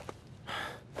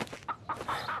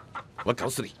我告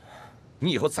诉你，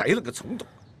你以后再那个冲动，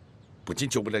不仅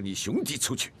救不了你兄弟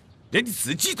出去，连你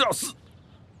自己都要死。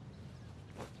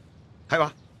还有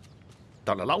啊，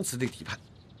到了老子的地盘，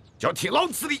就要听老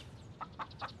子的。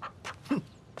哼！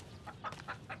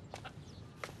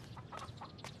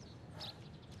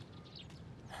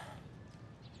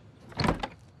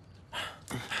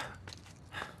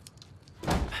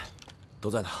都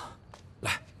在哪？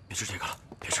来，别吃这个了，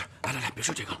别吃！来，别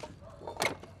吃这个了。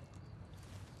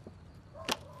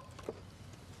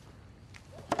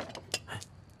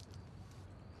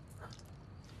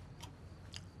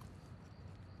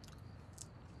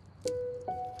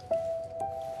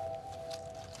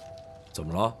怎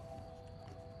么了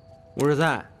？53，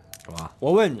什么？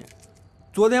我问你，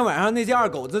昨天晚上那些二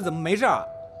狗子怎么没事啊？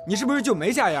你是不是就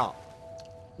没下药？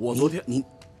我昨天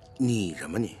你什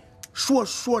么你？说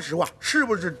实话，是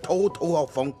不是头号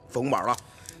冯宝了？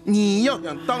你要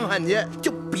想当汉奸，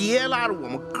就别拉着我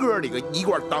们哥几个一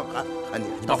块当汉奸。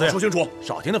你大话说清楚，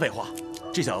少听他废话。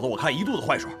这小子我看一肚子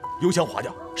坏水，油腔滑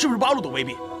调，是不是八路都未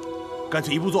必？干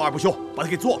脆一不做二不休，把他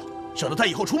给做了，省得他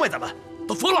以后出卖咱们。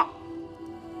都疯了！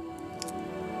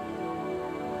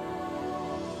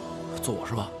做我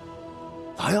是吧？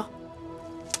来呀！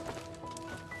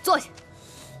坐下，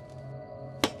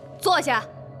坐下。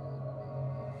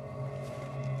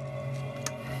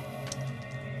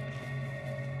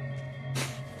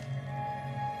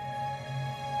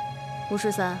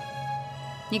513，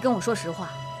你跟我说实话，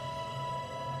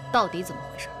到底怎么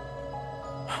回事？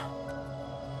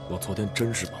我昨天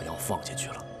真是把药放进去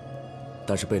了，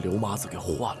但是被刘麻子给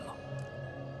换了。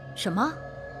什么？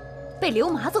被刘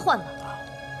麻子换了？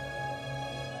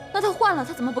那他换了，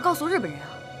他怎么不告诉日本人啊？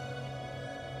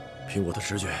凭我的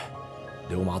直觉，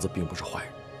刘麻子并不是坏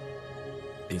人，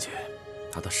并且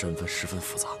他的身份十分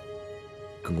复杂。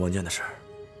更关键的是，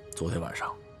昨天晚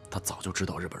上他早就知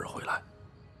道日本人会来。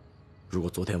如果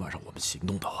昨天晚上我们行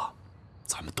动的话，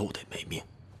咱们都得没命。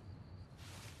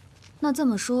那这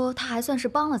么说，他还算是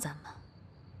帮了咱们。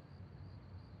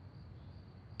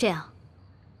这样，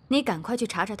你赶快去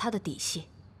查查他的底细，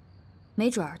没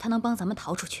准儿他能帮咱们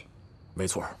逃出去。没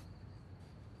错。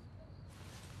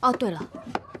哦，对了，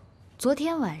昨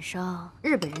天晚上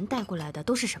日本人带过来的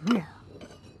都是什么人啊？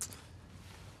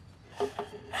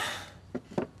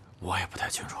我也不太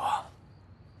清楚啊。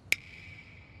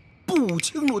不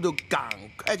清楚就赶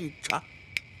快去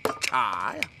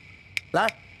查呀！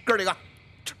来，哥几个，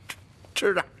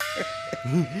吃着。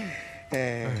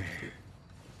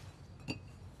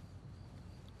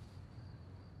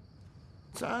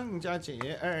张家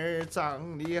姐儿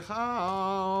长得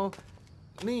好，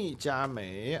你家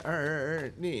妹儿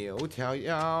6条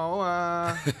腰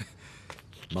啊！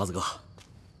麻子哥，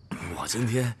我今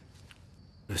天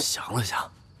想了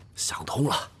想，想通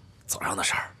了，早上的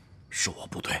事儿是我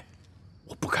不对，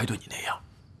我不该对你那样。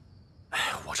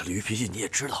哎，我这驴脾气你也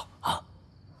知道啊。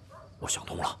我想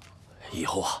通了，以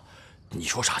后啊，你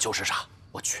说啥就是啥，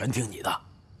我全听你的。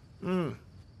嗯，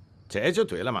这就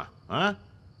对了嘛，啊，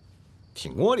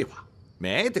听我的话，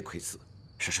没得亏死。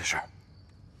是。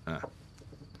嗯。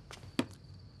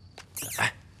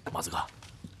哎，麻子哥，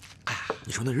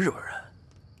你说那日本人，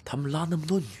他们拉那么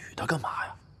多女的干嘛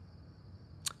呀？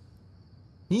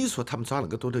你说他们抓那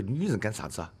么多的女人干啥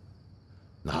子啊？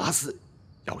那是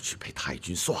要去陪太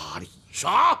君耍的。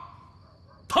啥？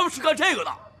他们是干这个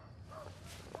的？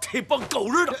这帮狗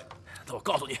日的！那我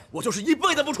告诉你，我就是一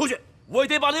辈子不出去，我也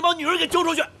得把那帮女人给揪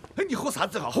出去。哎，你吼啥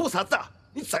子啊？吼啥子啊？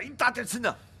你再大点声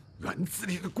啊！院子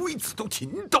里的鬼子都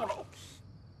听到了。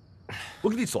我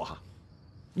跟你说哈，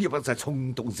你不要再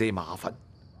冲动惹麻烦，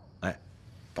哎，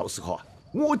到时候啊，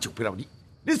我救不了你，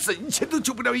连神仙都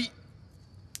救不了你。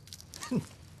哼。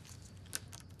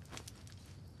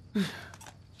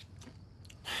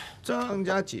张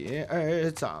家姐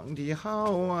儿长得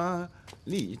好啊，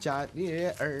你家烈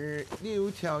儿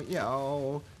6条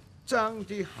腰，长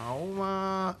得好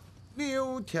啊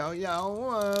，6条腰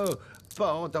啊，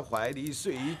抱到怀里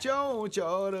睡觉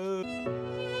觉了。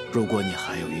如果你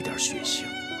还有一点血性，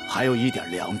还有一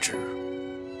点良知，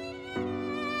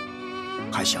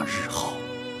还想日后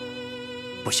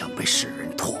不想被世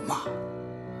人唾骂，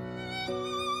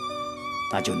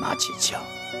那就拿起枪，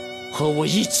和我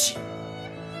一起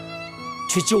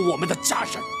去救我们的家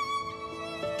人。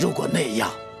如果那样，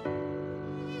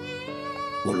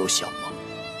我陆小萌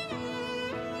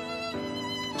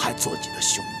还做你的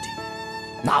兄弟，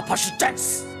哪怕是战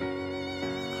死，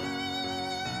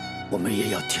我们也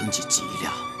要挺起脊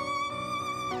梁，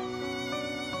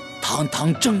堂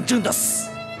堂正正的死。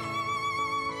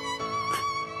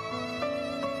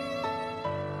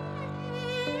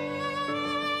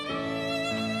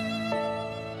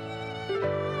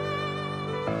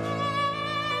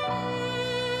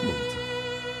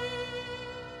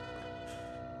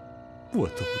我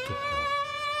都懂，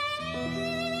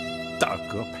大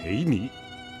哥陪你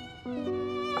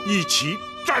一起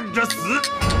站着死。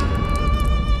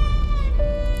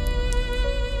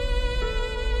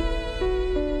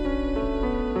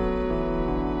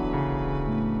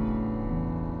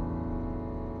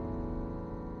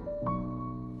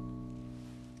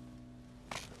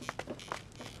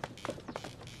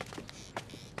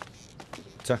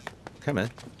这儿，开门。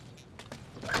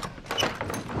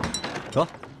走。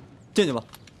进去吧。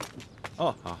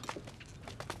哦，好。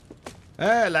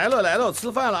哎，来了，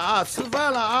吃饭了啊，吃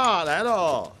饭了啊，来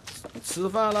喽，吃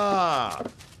饭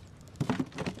了。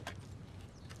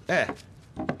哎，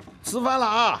吃饭了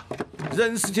啊，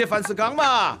人是铁，饭是钢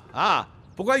嘛，啊，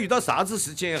不管遇到啥子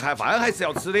事情，饭还是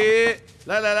要吃的。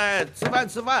来，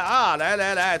吃饭啊，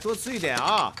来，多吃一点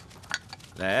啊。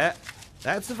来，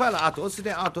吃饭了啊，多吃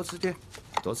点啊，多吃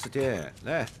点。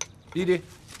来，弟，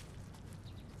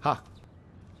好。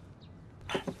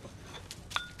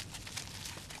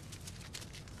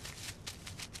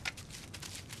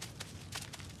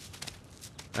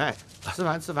哎，吃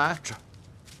饭。吃。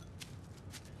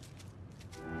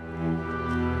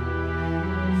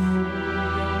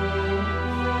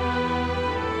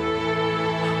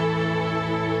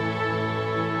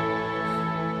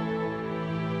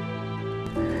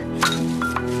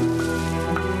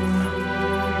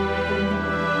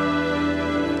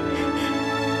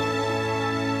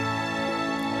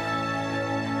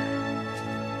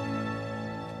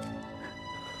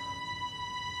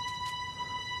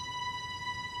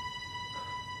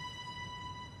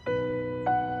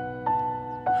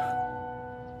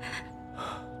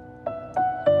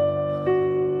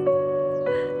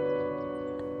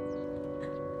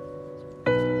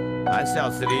饭是要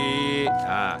吃的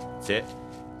啊，去。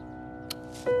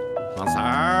王三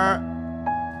儿，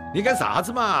你干啥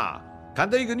子嘛？看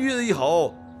到一个女人以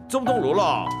后走不动路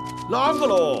了，啷个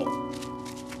喽？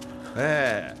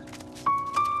哎，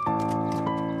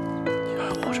你还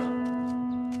活着，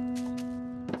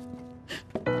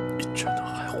你真的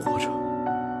还活着，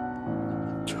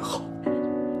真好，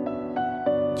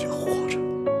你活着，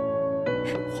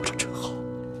活着真好。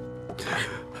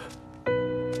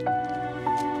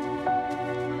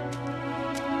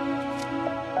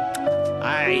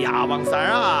哎呀，王三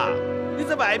儿啊，你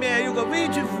在外面有个委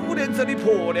屈妇联者的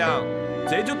婆娘，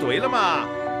这就对了嘛。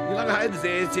你啷个还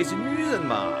惹这些女人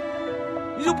嘛？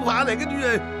你就不怕那个女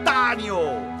人打你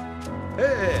哦？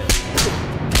哎，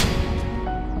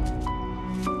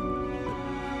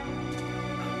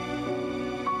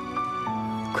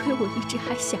亏我一直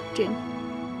还想着你，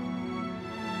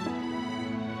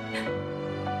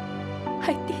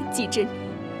还惦记着你，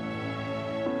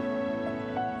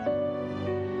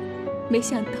没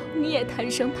想到你也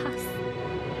贪生怕死，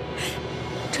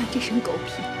穿这身狗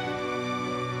皮，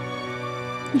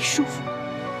你舒服吗？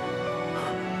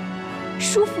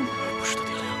舒服吗？不是的，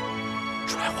丁玲，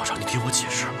出来话让你听我解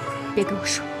释。别跟我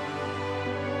说，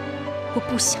我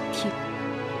不想听。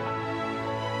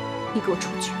你给我出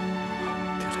去！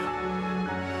丁玲，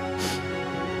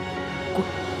滚！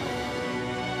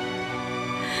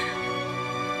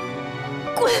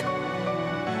滚！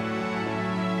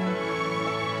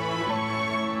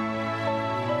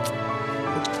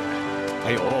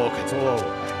哎呦，快走！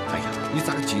哎呀，你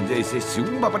咋个净惹些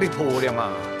凶巴巴的婆娘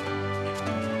嘛？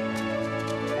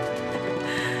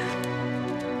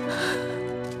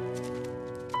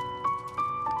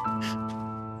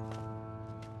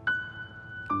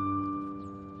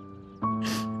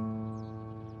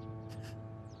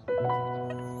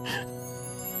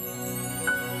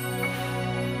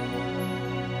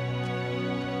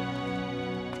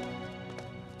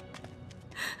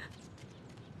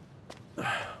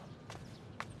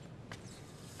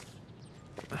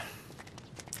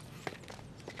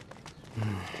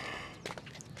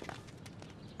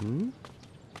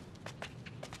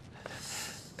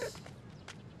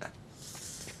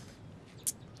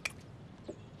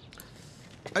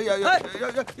哎呀呀！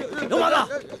流氓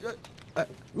子，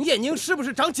你眼睛是不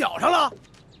是长脚上了？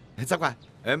长官，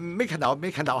没看到，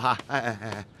没看到哈！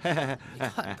哎，没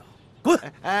看到，滚！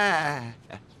哎。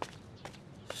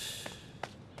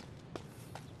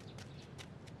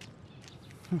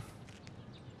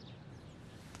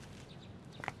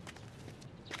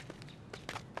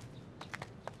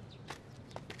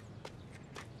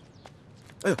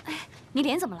哎呦！哎，你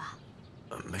脸怎么了？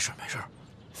没事没事。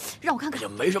让我看看。哎呀，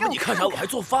没什么，你看啥？我还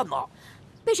做饭呢。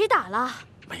被谁打了？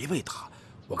没被打，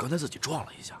我刚才自己撞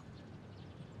了一下。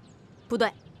不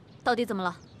对，到底怎么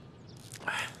了？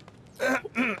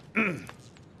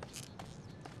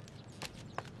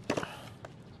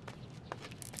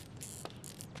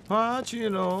花去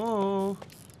喽，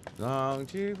浪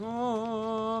迹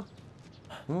过，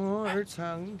我儿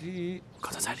藏的。我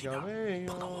刚才在里面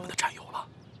碰到我们的战友了，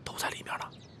都在里面呢。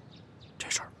这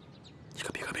事儿，你可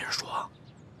别跟别人说啊。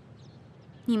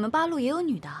你们八路也有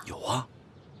女的？有啊，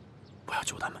我要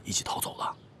救他们，一起逃走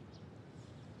的。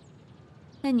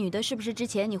那女的是不是之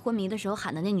前你昏迷的时候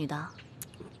喊的那女的？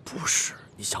不是，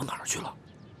你想哪儿去了？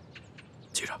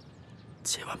记着，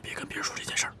千万别跟别人说这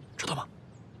件事儿，知道吗？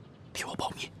替我保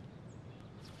密。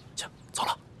行，走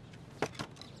了。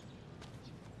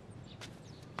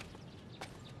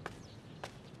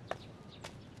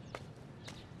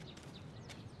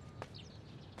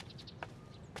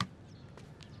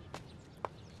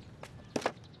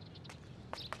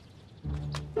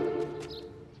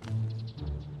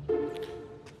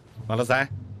王老三，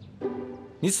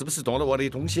你是不是动了我的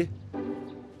东西？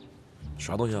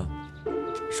啥东西啊？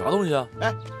啥东西啊？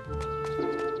哎，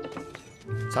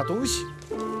啥东西？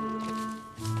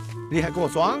你还给我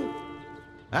装？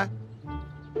啊？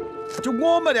就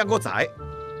我们两个在，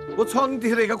我床底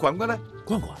下那个罐罐呢？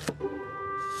罐罐？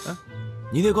啊？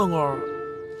你那罐罐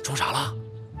装啥了？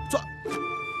装？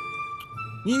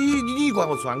你管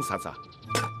我装啥子啊？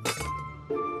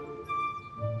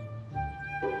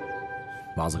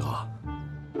麻子哥，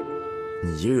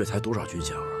你一个月才多少军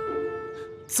饷啊？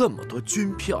这么多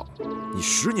军票，你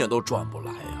10年都赚不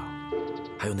来呀！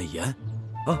还有那盐，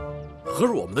啊，合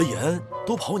着我们的盐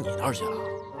都跑你那儿去了？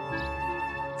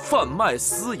贩卖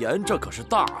私盐，这可是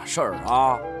大事儿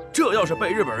啊！这要是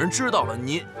被日本人知道了，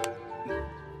你……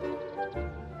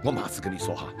我麻子跟你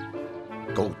说哈，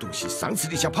狗东西，上次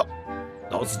你想跑，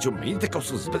老子就没得告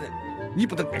诉日本人，你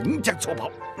不能硬将错跑。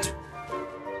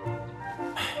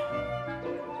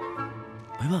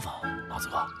没办法，麻子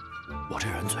哥，我这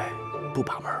人嘴不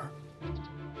把门，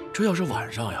这要是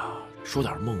晚上呀，说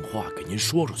点梦话给您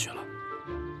说出去了，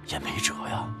也没辙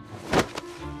呀。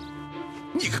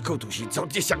你个狗东西，到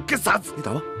底想干啥子？你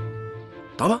打吧，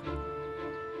打吧，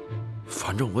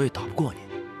反正我也打不过你。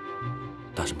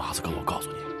但是马子哥，我告诉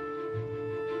你，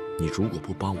你如果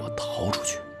不帮我逃出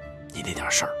去，你那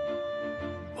点事儿，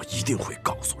我一定会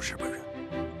告诉日本人。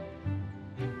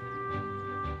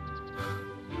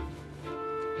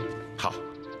好，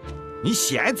你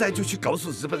现在就去告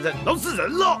诉日本人，老子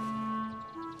认了。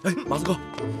哎，马子哥，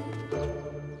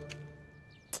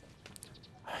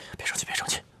哎呀，别生气，别生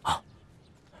气啊！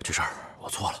这事儿我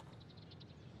错了，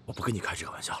我不跟你开这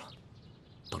个玩笑了。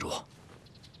等着我。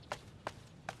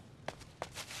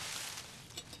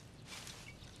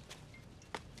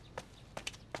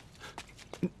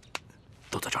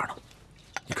都在这儿呢，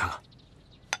你看看。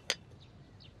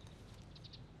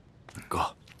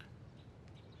哥，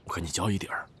我跟你交一底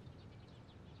儿，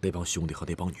那帮兄弟和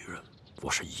那帮女人，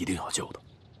我是一定要救的。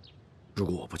如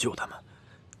果我不救他们，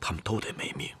他们都得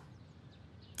没命。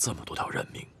这么多条人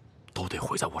命，都得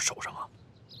毁在我手上啊！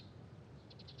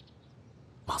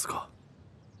马子哥，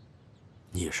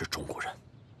你也是中国人，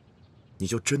你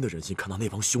就真的忍心看到那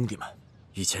帮兄弟们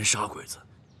以前杀鬼子，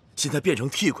现在变成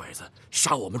替鬼子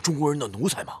杀我们中国人的奴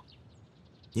才吗？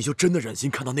你就真的忍心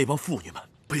看到那帮妇女们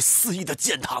被肆意的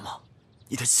践踏吗？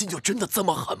你的心就真的这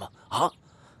么狠吗？啊！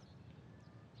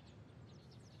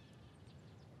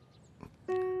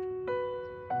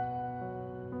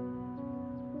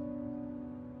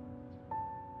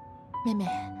妹妹，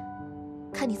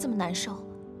看你这么难受，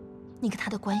你跟他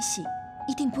的关系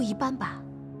一定不一般吧？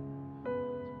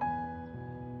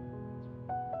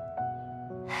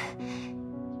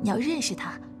你要认识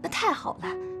他，那太好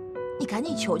了，你赶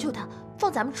紧求求他，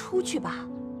放咱们出去吧。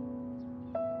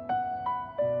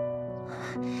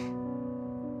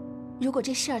如果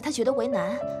这事儿他觉得为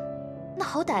难，那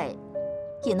好歹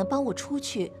也能帮我出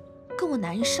去，跟我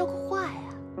男人捎个话呀。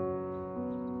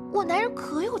我男人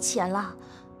可有钱了。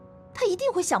他一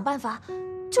定会想办法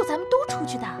救咱们都出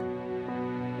去的，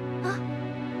啊！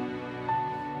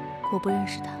我不认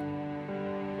识他。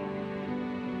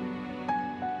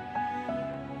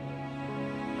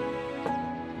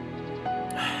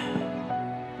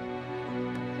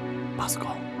马斯哥，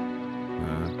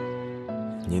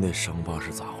你那伤疤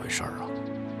是咋回事啊？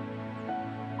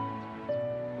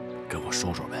跟我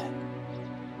说说呗。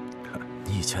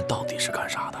你以前到底是干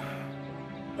啥的？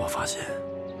我发现。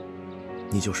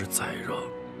你就是再热，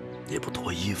也不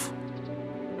脱衣服。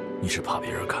你是怕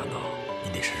别人看到你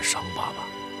那身伤疤吧？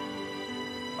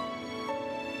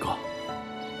哥，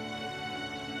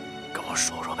跟我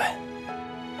说说呗。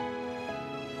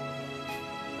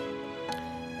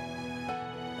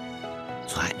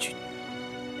川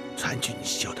军，你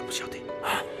晓得不晓得？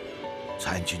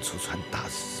川军出川打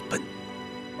日本，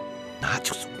那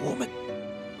就是我们。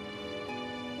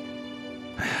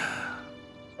哎呀！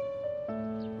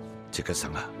这个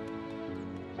伤啊，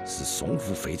是淞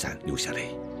沪会战留下的。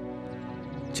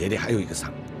这里还有一个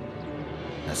伤，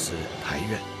那是太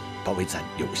原保卫战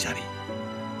留下的。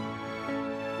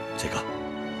这个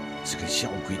是跟小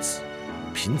鬼子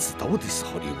拼刺刀的时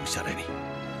候留下来的。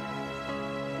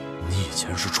你以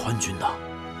前是川军的？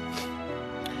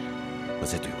我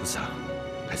在队伍上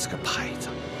还是个排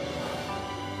长。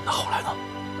那后来呢？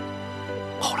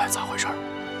后来咋回事？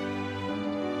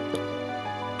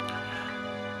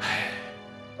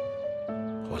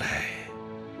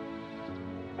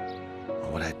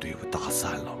后来队伍打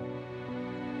散了，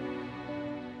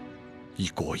一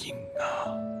个营啊，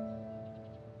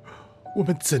我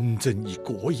们整整一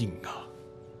个营啊，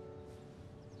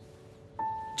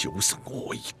就剩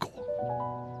我一个。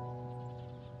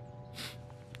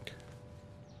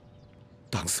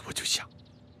当时我就想，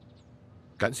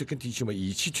干脆跟弟兄们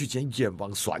一起去见阎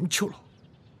王算球了。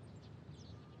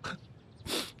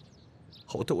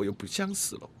后头我又不想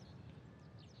死了。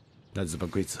那日本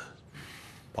鬼子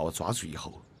把我抓住以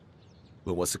后，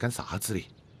问我是干啥子的，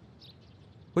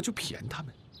我就骗他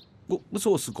们，我说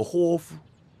我是个伙夫，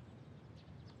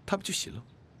他们就信了，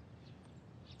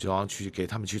就让去给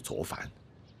他们去做饭，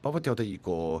把我调到一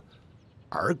个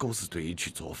二狗子队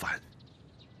去做饭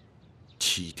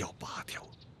，7调8调，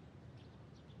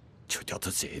就调到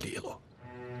这里了。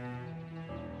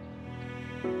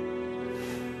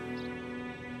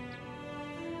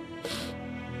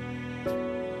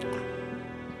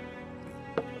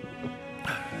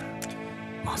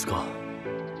马斯哥，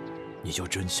你就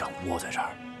真想窝在这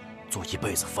儿做一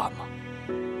辈子饭吗？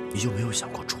你就没有想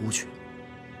过出去，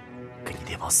给你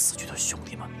那帮死去的兄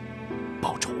弟们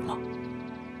报仇吗？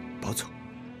报仇？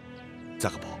咋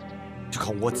个报？就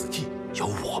靠我自己。有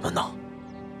我们呢。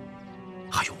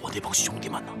还有我那帮兄弟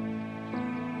们呢。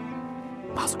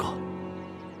马子哥，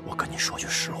我跟你说句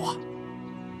实话，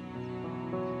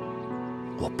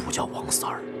我不叫王三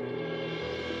儿，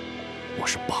我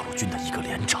是八路军的一个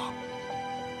连长，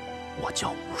我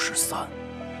叫53。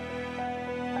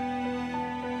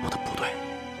我的部队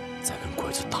在跟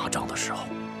鬼子打仗的时候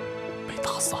被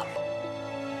打散了，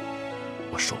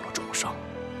我受了重伤，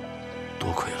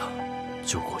多亏了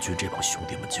救国军这帮兄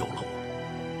弟们救了我。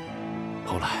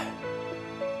后来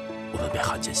我们被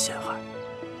汉奸陷害，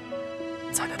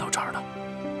才来到这儿的。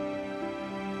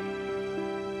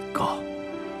哥，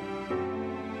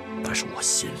但是我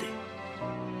心里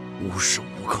无时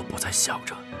无刻不在想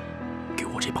着给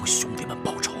我这帮兄弟们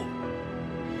报仇。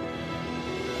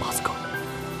马子哥，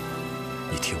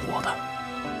你听我的，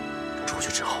出去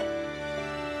之后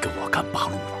跟我干八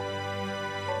路吧，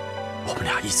我们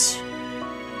俩一起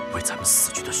为咱们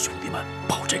死去的兄弟们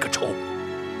报这个仇。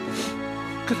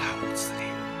个老子的，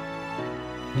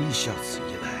你小子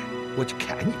一来，我就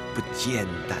看你不简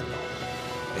单了。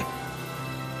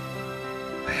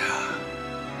哎呀，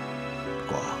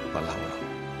哥，我老了，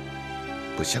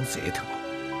不想折腾了。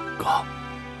哥，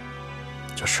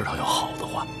这世道要好的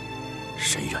话，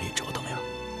谁愿意折腾呀？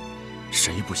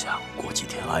谁不想过几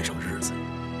天安生日子？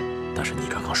但是你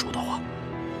刚刚说的话，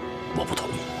我不同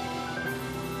意。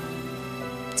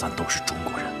咱都是中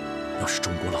国人，要是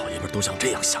中国老爷们都像这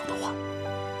样想的话，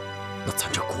那咱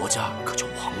这国家可就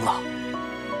亡了。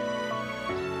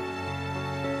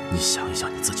你想一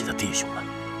想你自己的弟兄们，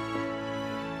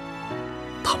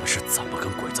他们是怎么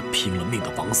跟鬼子拼了命的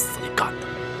往死里干的？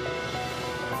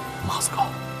马子高，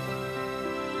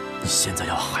你现在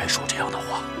要还说这样的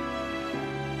话，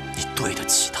你对得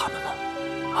起他们吗？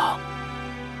啊？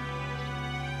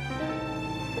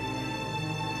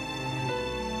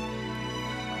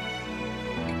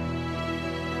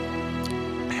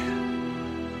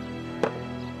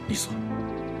你说，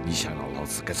你想让老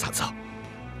子干啥子？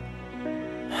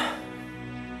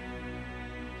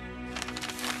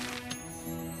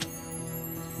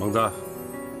猛子，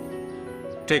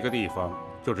这个地方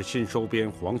就是新收编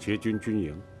黄协军军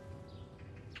营，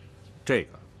这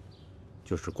个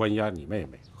就是关押你妹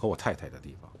妹和我太太的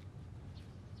地方。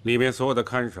里面所有的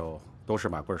看守都是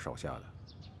马贵手下的。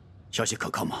消息可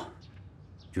靠吗？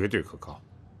绝对可靠。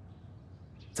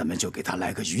咱们就给他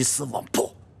来个鱼死网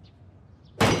破。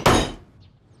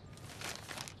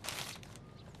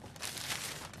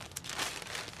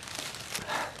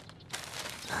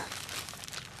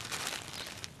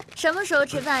什么时候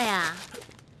吃饭呀？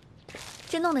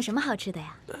这弄的什么好吃的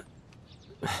呀？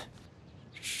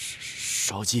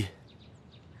烧鸡。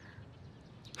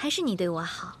还是你对我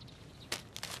好。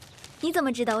你怎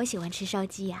么知道我喜欢吃烧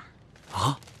鸡呀？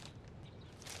啊？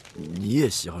你也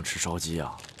喜欢吃烧鸡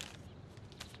呀？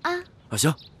啊？啊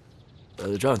行，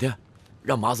这两天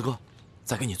让麻子哥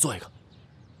再给你做一个。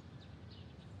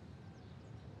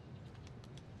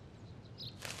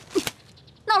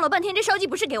闹了半天，这烧鸡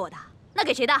不是给我的，那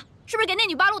给谁的？是不是给那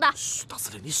女八路的？嘘，大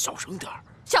司令，你小声点儿。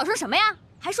小声什么呀？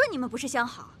还说你们不是相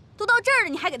好，都到这儿了，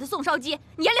你还给他送烧鸡，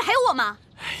你眼里还有我吗？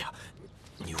哎呀，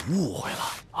你误会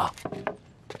了啊！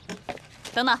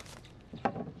等等，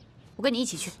我跟你一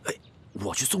起去。哎，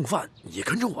我去送饭，你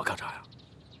跟着我干啥呀？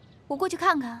我过去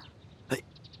看看。哎，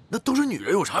那都是女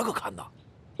人，有啥可看的？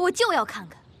我就要看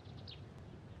看。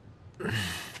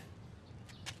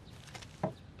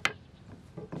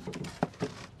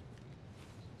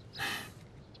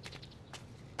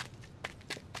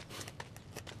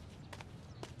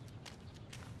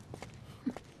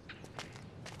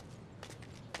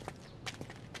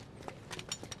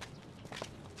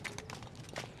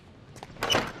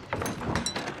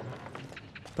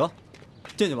得，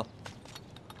进去吧。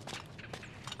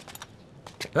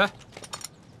哎，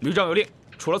旅长有令，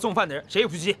除了送饭的人，谁也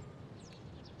不许进。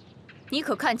你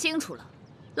可看清楚了，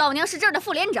老娘是这儿的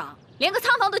副连长，连个仓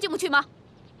房都进不去吗？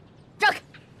让开！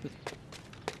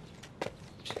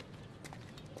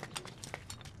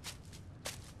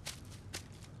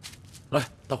来，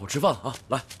大伙吃饭啊！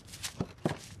来，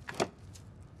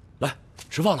来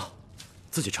吃饭了，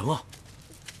自己盛啊。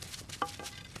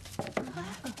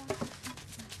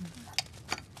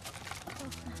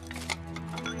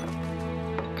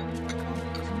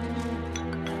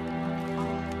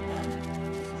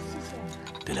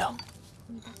林亮，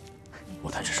我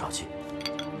带只烧鸡，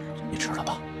你吃了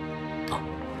吧？啊！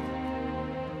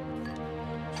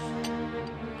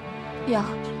哟，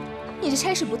你这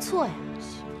差事不错呀，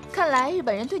看来日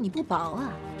本人对你不薄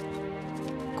啊。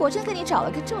果真给你找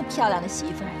了个这么漂亮的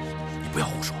媳妇儿。你不要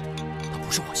胡说，她不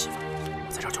是我媳妇儿，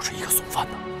我在这儿就是一个送饭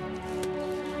的。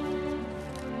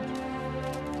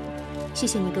谢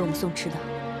谢你给我们送吃的。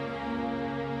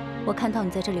我看到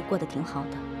你在这里过得挺好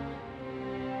的，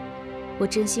我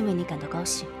真心为你感到高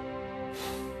兴。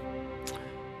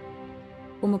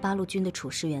我们八路军的处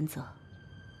事原则，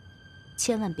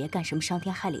千万别干什么伤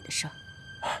天害理的事儿，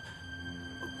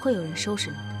会有人收拾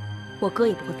你的。我哥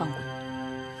也不会放过你。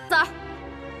三儿，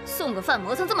送个饭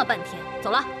磨蹭这么半天，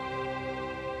走了。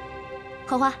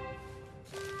荷花，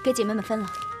给姐妹们分了。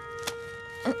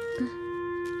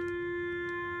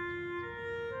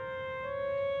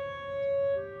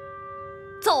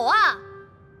走啊！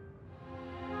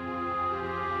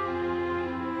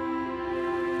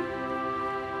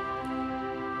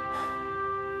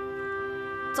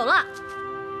走了。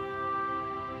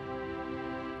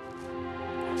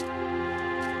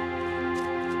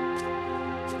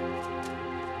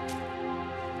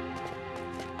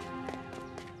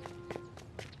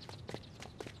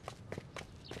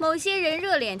某些人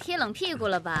热脸贴冷屁股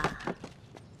了吧？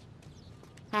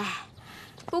哎，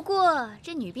不过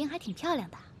这女兵还挺漂亮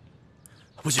的。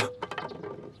不行，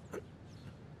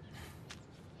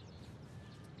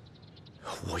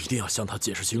我一定要向她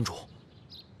解释清楚。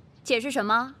解释什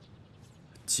么？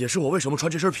解释我为什么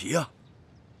穿这身皮呀？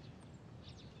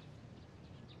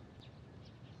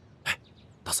哎，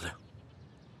大司令，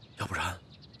要不然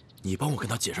你帮我跟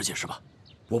她解释解释吧，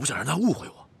我不想让她误会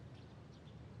我。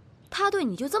他对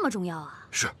你就这么重要啊？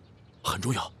是，很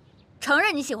重要。承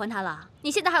认你喜欢他了，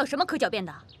你现在还有什么可狡辩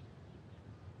的？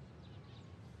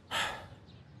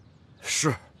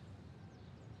是，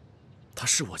她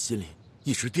是我心里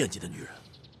一直惦记的女人。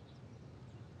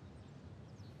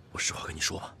我实话跟你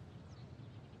说吧，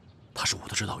她是我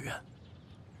的指导员，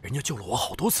人家救了我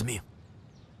好多次命，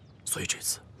所以这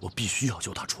次我必须要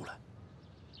救她出来。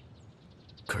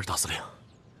可是大司令，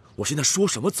我现在说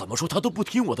什么怎么说她都不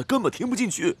听我的，根本听不进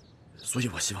去。所以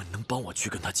我希望你能帮我去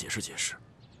跟她解释解释。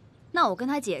那我跟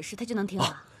她解释，她就能听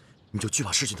了。你就去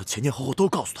把事情的前前后后都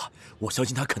告诉她，我相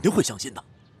信她肯定会相信的。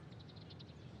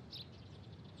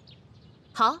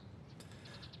好，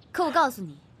可我告诉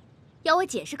你，要我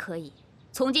解释可以，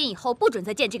从今以后不准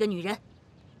再见这个女人。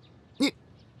你，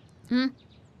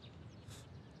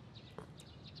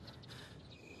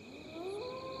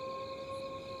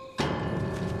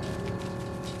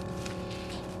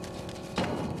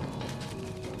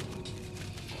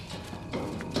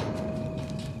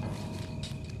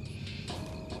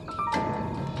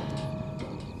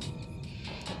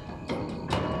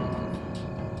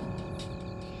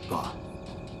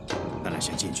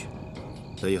先进去，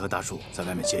德一和大树在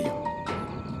外面接应。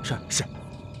是，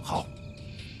好，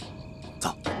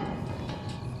走。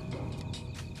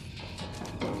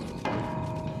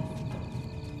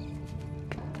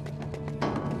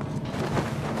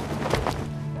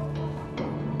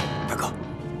大哥，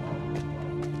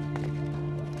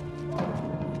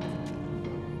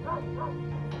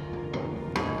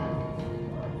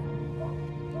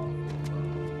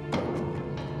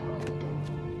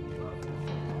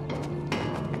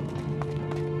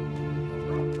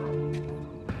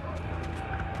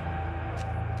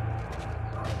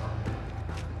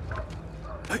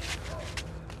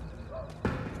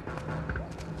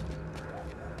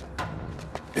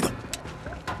别动！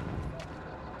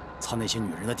藏那些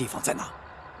女人的地方在哪？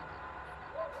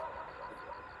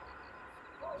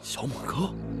小猛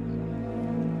哥，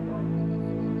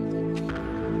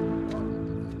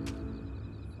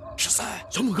十三，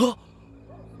小猛哥，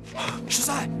十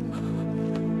三！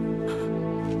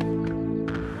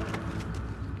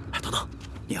哎，等等，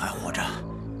你还活着？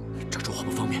这说话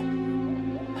不方便，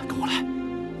跟我来。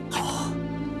好，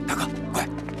大哥，快！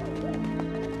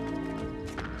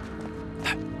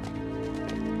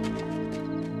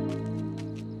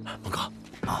猛哥，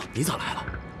啊，你咋来了？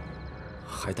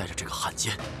还带着这个汉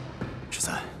奸？十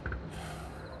三，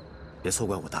别错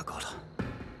怪我大哥了，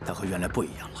他和原来不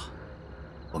一样了。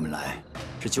我们来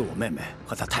是救我妹妹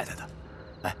和她太太的。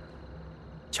哎，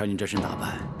瞧你这身打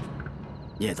扮，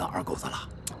你也当二狗子了？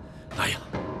哎呀，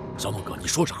小猛哥，你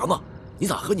说啥呢？你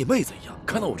咋和你妹子一样，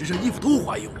看到我这身衣服都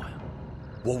怀疑我呀？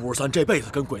我53这辈子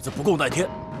跟鬼子不共戴天，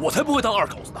我才不会当二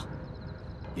狗子呢。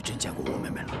你真见过我妹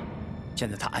妹了？现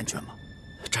在她安全吗？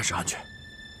暂时安全，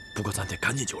不过咱得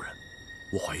赶紧救人。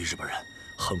我怀疑日本人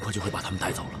很快就会把他们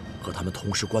带走了，和他们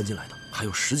同时关进来的还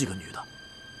有10几个女的。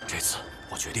这次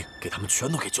我决定给他们全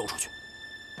都给救出去。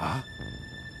啊，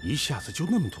一下子就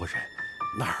那么多人，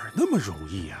哪儿那么容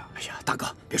易呀？哎呀，大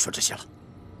哥，别说这些了，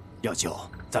要救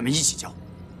咱们一起救。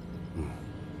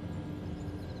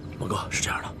猛哥是这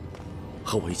样的，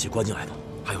和我一起关进来的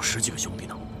还有10几个兄弟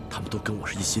呢，他们都跟我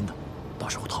是一心的，到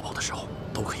时候逃跑的时候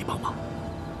都可以帮忙。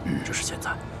只是现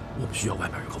在我们需要外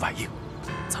面有个外应，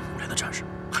咱们5连的战士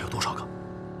还有多少个？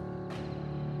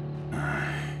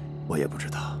我也不知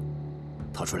道，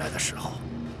逃出来的时候，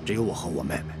只有我和我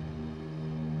妹妹。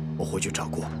我回去找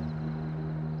过，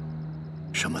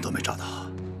什么都没找到。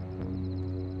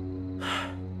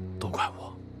都怪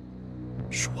我，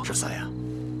是我。13呀，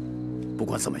不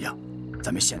管怎么样，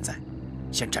咱们现在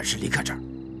先暂时离开这儿。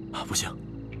啊，不行，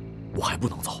我还不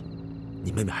能走，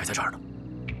你妹妹还在这儿呢，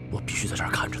我必须在这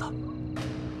儿看着她。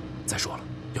再说了，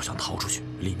要想逃出去，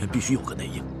里面必须有个内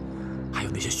应，还有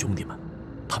那些兄弟们，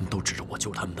他们都指着我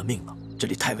救他们的命呢。这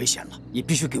里太危险了，你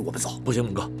必须跟我们走。不行，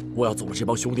猛哥，我要走了，这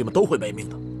帮兄弟们都会没命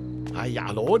的。哎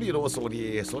呀，啰里啰嗦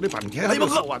的，说了半天还没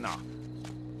说完呢。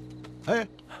哎，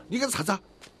你干啥子？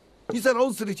你在老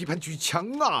子的地盘举枪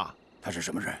啊！他是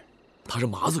什么人？他是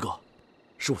麻子哥，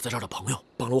是我在这儿的朋友，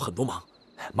帮了我很多忙。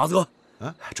麻子哥，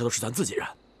啊，这都是咱自己人，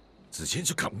之前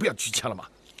就更不要举枪了嘛。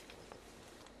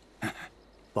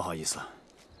不好意思，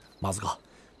麻子哥，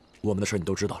我们的事你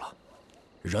都知道了，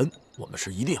人我们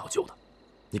是一定要救的，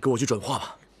你给我句准话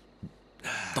吧，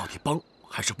到底帮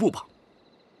还是不帮？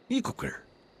你个龟儿，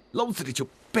老子的酒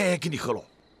白给你喝了，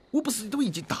我不是都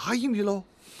已经答应你了？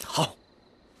好，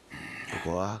不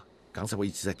过啊，刚才我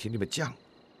一直在听你们讲，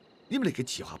你们那个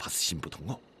计划怕是行不通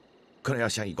哦，可能要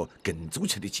想一个更周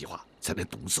全的计划才能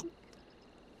动手。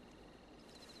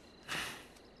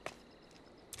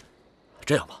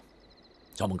这样吧，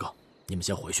小猛哥，你们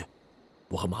先回去，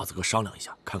我和麻子哥商量一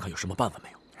下，看看有什么办法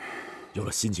没有。有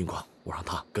了新情况，我让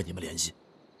他跟你们联系。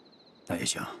那也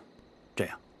行，这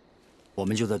样，我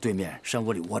们就在对面山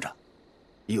窝里窝着，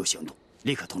一有行动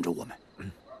立刻通知我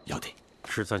们。要得。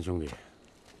13兄弟，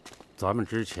咱们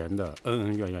之前的恩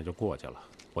恩怨怨就过去了，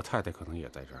我太太可能也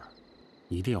在这儿，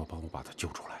你一定要帮我把她救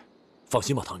出来。放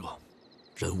心吧，堂哥，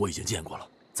人我已经见过了，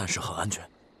暂时很安全，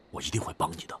我一定会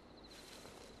帮你的。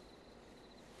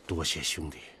多谢兄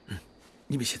弟。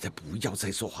你们现在不要再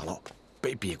说话了，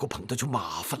被别个碰到就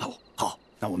麻烦了。好，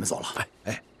那我们走了。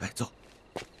哎，走。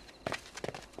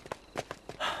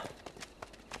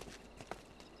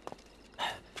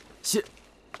谢。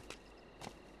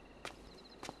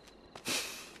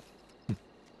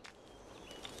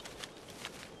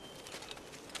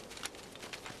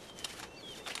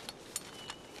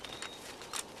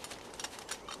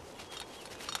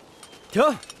停，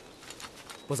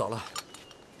不走了，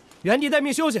原地待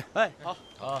命休息。哎，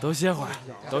好，都歇会儿，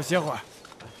都歇会儿。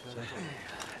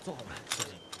坐会儿。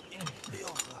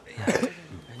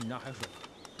你那还水？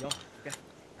有，给。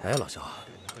哎，老肖，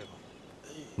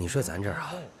你说咱这儿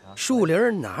啊，树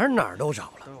林哪儿都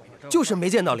找了，就是没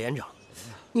见到连长。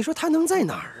你说他能在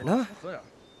哪儿呢？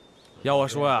要我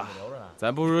说呀，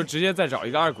咱不如直接再找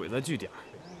一个二鬼子据点，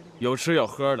有吃有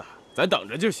喝的，咱等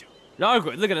着就行，让二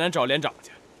鬼子给咱找连长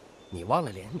去。你忘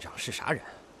了连长是啥人？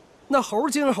那猴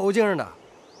精的，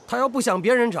他要不想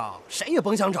别人找，谁也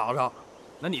甭想找着。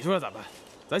那你说咋办？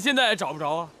咱现在也找不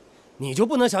着啊。你就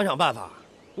不能想想办法？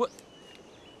我，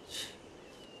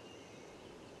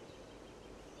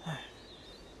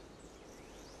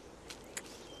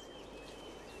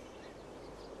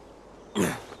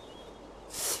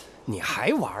你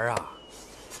还玩啊？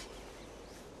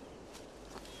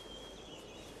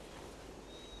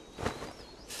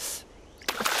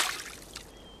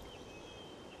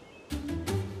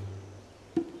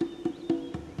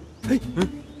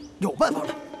有办法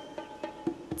了，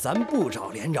咱不找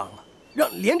连长了，让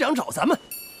连长找咱们。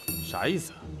啥意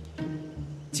思？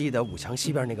记得武强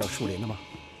西边那个树林的吗？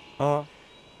啊，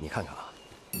你看看啊，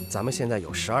咱们现在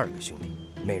有12个兄弟，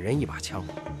每人一把枪，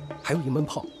还有一门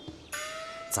炮，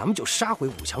咱们就杀回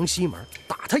武强西门，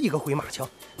打他一个回马枪，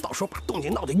到时候把动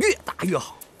静闹得越大越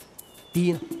好。第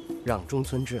一呢，让中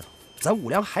村知道咱武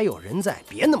良还有人在，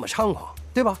别那么猖狂，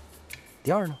对吧？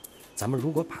第二呢，咱们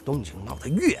如果把动静闹得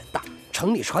越大，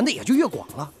城里传的也就越广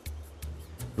了。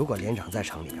如果连长在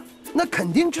城里边，那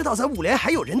肯定知道咱武连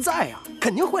还有人在呀，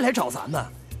肯定会来找咱们。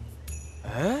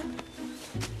哎，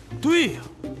对呀，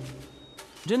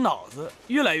你这脑子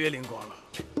越来越灵光了。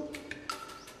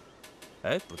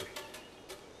哎，不对，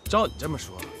照你这么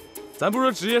说，咱不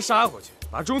如直接杀过去，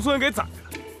把中村给宰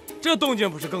了，这动静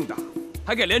不是更大，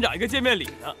还给连长一个见面礼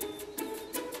呢。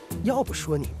要不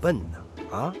说你笨呢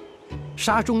啊！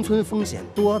杀中村风险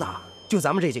多大？就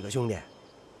咱们这几个兄弟，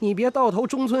你别到头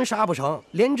中村杀不成，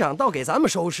连长倒给咱们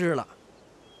收尸了。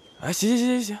哎，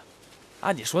行，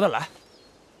按你说的来。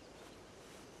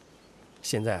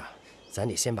现在啊，咱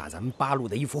得先把咱们八路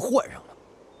的衣服换上了。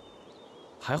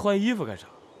还换衣服干啥？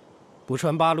不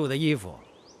穿八路的衣服，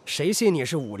谁信你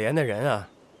是武连的人啊？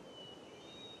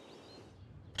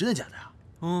真的假的呀？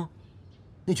嗯，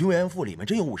那群慰安妇里面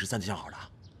真有53次相好的。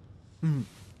嗯，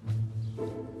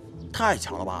太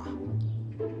巧了吧？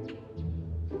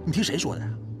你听谁说的呀？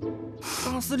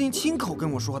大司令亲口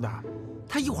跟我说的，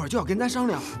他一会儿就要跟咱商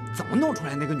量怎么弄出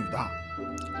来那个女的。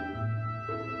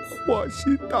花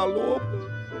心大萝卜。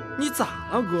你咋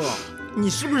了，哥？你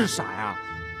是不是傻呀？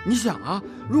你想啊，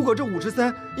如果这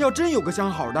53要真有个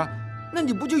相好的，那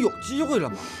你不就有机会了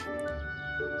吗？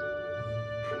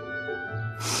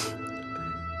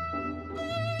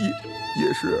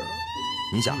也是。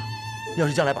你想，要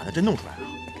是将来把他真弄出来了，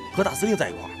和大司令在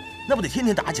一块儿，那不得天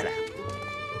天打起来啊？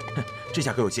哼，这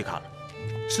下可有戏看了。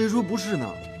谁说不是呢？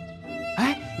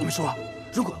哎，你们说，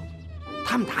如果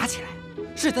他们打起来，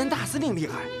是咱大司令厉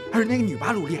害，还是那个女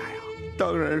八路厉害啊？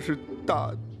当然是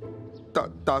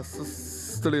大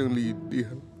司令厉害。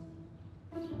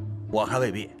我看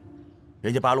未必，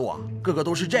人家八路啊，个个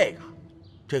都是这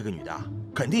个女的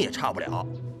肯定也差不了。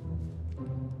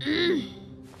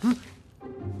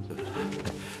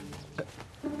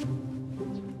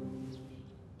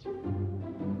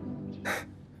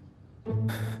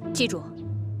记住，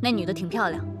那女的挺漂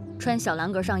亮，穿小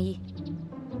蓝格上衣，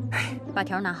把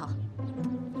条拿好。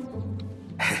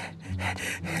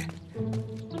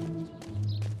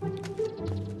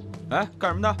哎，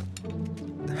干什么的？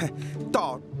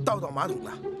倒马桶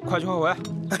的，快去快回。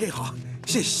哎，好，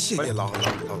谢谢老。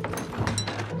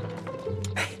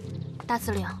大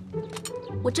司令，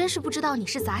我真是不知道你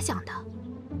是咋想的。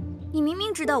你明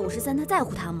明知道53他在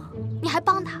乎他吗？你还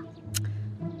帮他，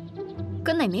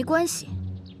跟那也没关系。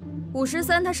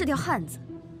53他是条汉子，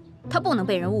他不能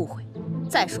被人误会。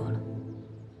再说了，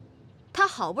他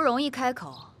好不容易开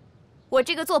口，我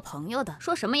这个做朋友的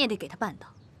说什么也得给他办到。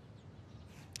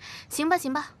行吧，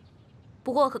行吧，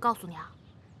不过我可告诉你啊，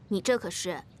你这可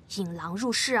是引狼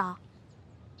入室啊。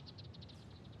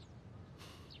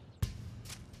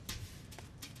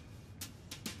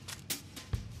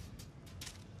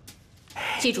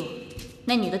记住，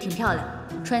那女的挺漂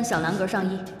亮，穿小蓝格上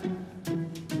衣。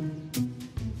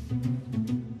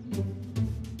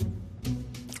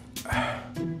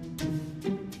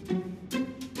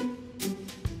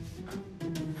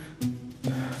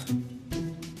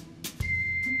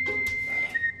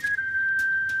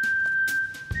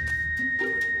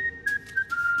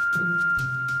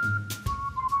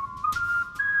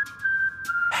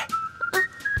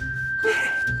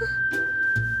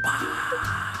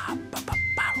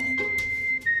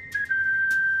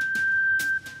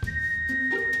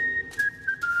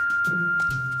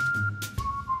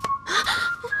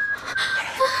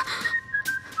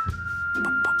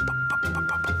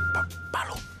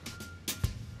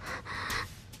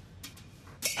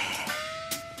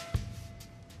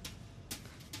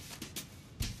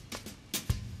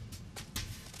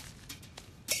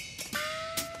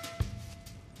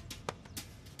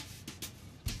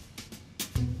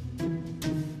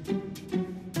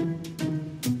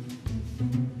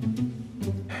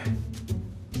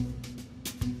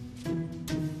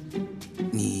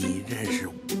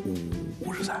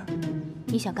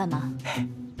你想干嘛？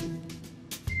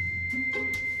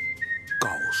告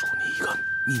诉你一个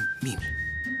秘密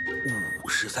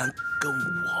，53跟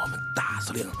我们大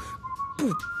司令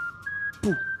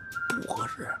不合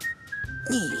适。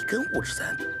你跟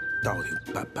53到底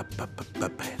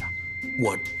配的？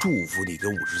我祝福你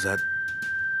跟53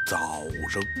早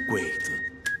生贵子。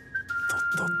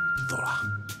走了。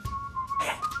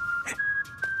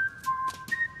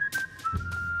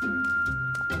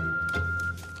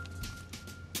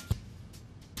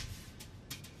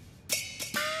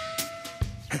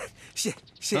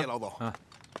谢谢老总。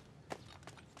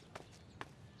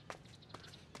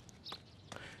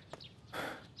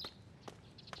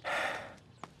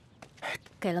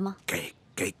给了吗？给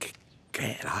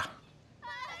了。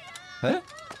哎，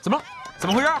怎么了？怎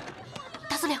么回事？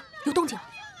大司令，有动静，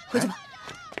回去吧。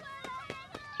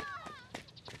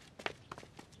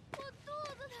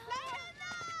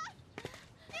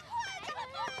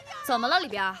怎么了，里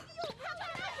边？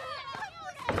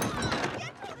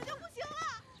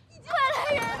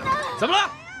怎么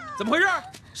了？怎么回事？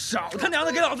少他娘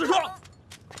的给老子说！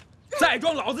再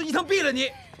装老子一枪毙了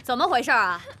你！怎么回事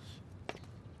啊？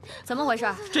怎么回事？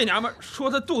这娘们说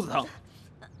她肚子疼。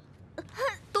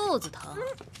肚子疼？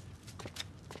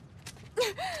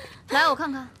来，我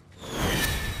看看。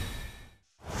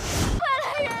快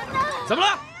来人呐！怎么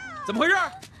了？怎么回事？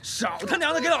少他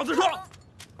娘的给老子说！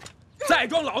再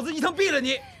装老子一枪毙了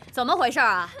你！怎么回事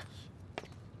啊？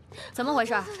怎么回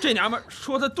事？这娘们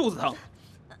说她肚子疼。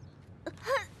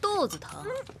肚子疼？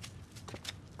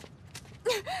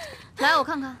来，我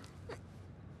看看。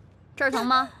这儿疼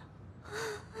吗？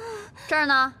这儿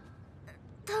呢？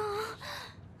疼。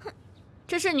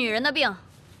这是女人的病，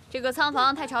这个仓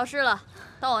房太潮湿了，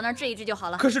到我那儿治一治就好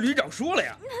了。可是旅长说了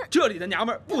呀，这里的娘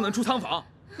们不能出仓房。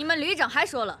你们旅长还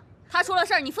说了，他出了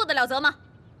事儿，你负得了责吗？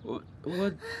我，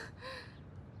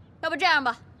要不这样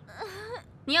吧，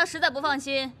你要实在不放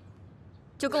心，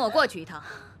就跟我过去一趟。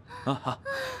啊！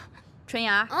春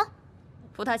芽，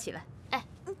扶他起来。哎，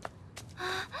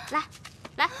来，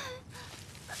来，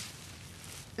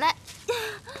来。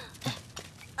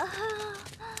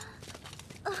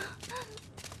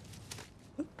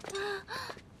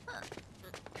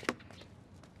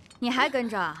你还跟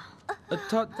着啊？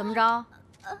他怎么着？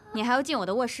你还要进我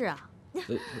的卧室啊？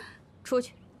出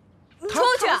去！出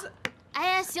去！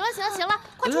哎呀，行了行了行了，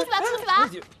快出去吧出去吧！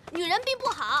女人病不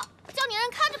好，叫你人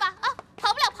看着吧啊！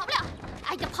跑不了跑不了！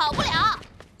哎呀，跑不了！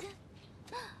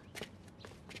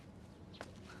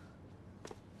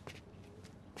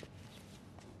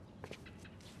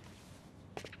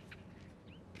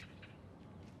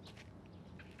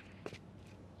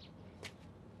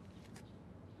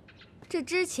这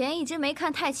之前一直没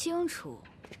看太清楚，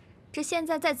这现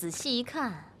在再仔细一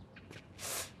看，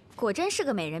果真是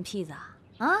个美人坯子啊！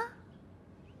啊，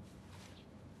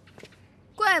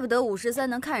怪不得513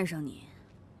能看上你。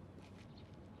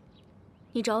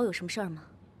你找我有什么事儿吗？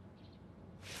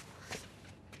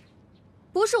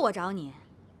不是我找你，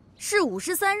是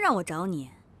513让我找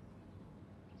你。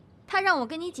他让我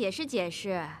跟你解释解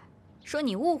释，说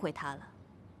你误会他了。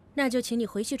那就请你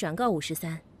回去转告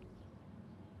513。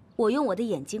我用我的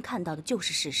眼睛看到的就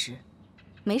是事实，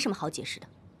没什么好解释的。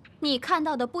你看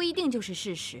到的不一定就是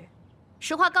事实。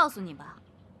实话告诉你吧，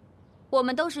我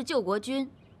们都是救国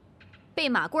军，被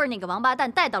马贵那个王八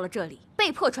蛋带到了这里，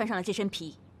被迫穿上了这身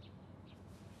皮。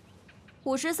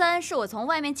513是我从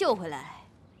外面救回来，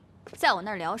在我那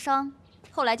儿疗伤，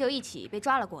后来就一起被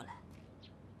抓了过来。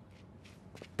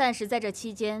但是在这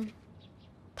期间，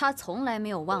他从来没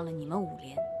有忘了你们5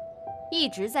连，一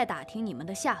直在打听你们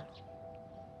的下落。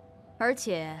而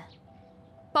且，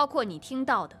包括你听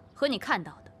到的和你看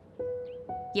到的，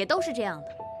也都是这样的。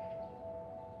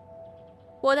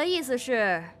我的意思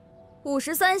是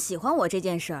，513喜欢我这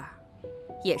件事儿，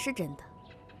也是真的。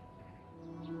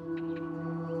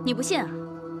你不信啊？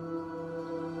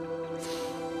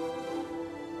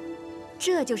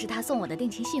这就是他送我的定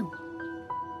情信物。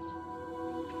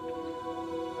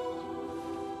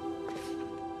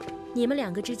你们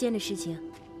2个之间的事情，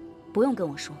不用跟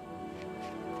我说。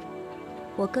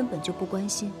我根本就不关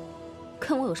心，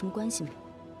跟我有什么关系吗？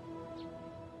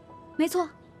没错，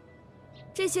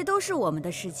这些都是我们的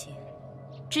事情，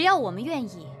只要我们愿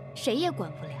意，谁也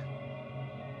管不了。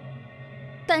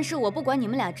但是我不管你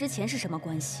们俩之前是什么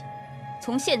关系，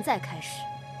从现在开始，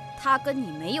他跟你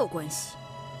没有关系。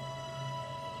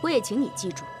我也请你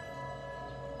记住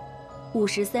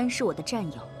，513是我的战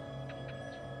友，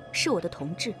是我的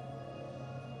同志，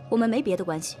我们没别的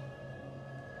关系。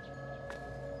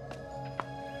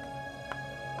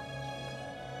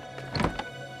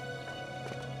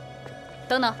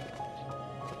等等，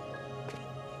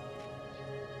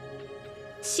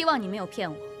希望你没有骗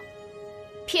我，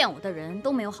骗我的人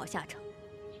都没有好下场。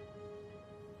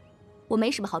我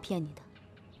没什么好骗你的，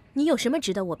你有什么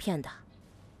值得我骗的？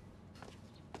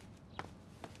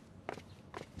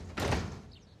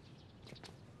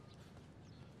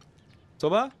走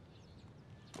吧。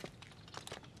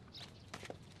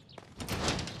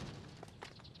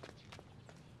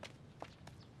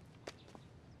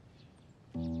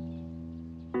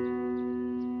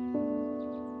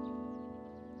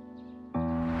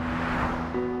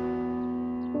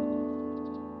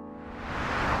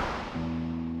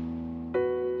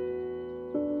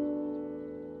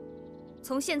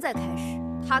从现在开始，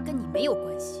他跟你没有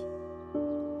关系。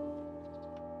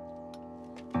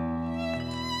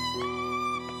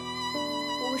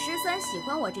513喜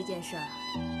欢我这件事儿，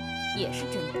也是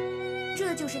真的。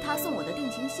这就是他送我的定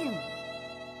情信物。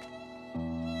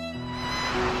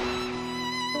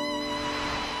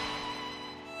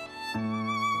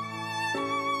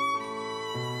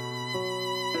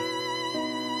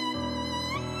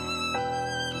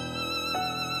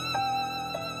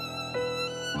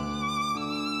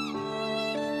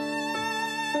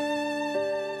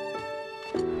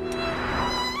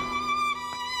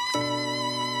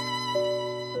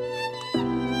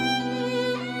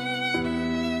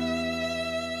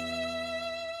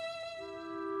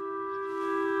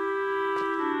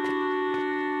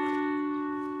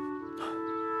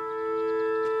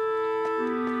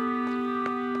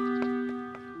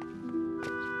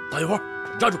大油花，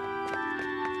站住！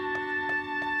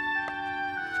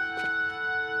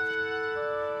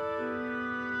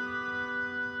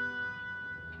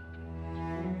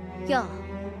哟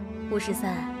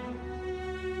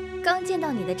，513，刚见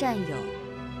到你的战友，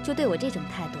就对我这种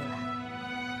态度了？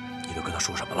你都跟他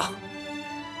说什么了？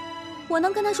我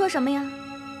能跟他说什么呀？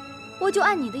我就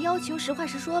按你的要求，实话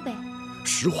实说呗。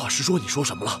实话实说，你说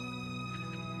什么了？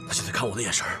他现在看我的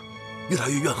眼神越来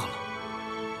越怨恨了。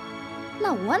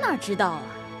那我哪知道啊？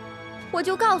我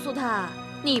就告诉他，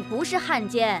你不是汉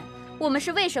奸，我们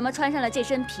是为什么穿上了这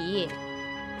身皮，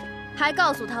还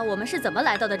告诉他我们是怎么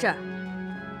来到的这儿，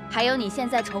还有你现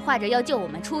在筹划着要救我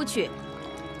们出去。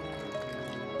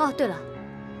哦，对了，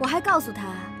我还告诉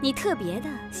他你特别的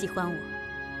喜欢我。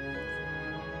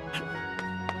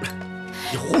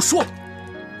你胡说！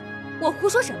我胡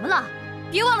说什么了？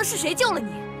别忘了是谁救了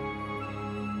你。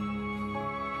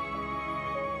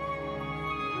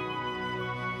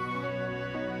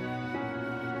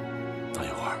大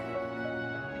野花，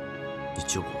你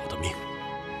救过我的命，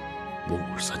我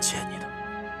513欠你的，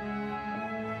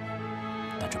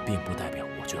但这并不代表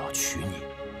我就要娶你。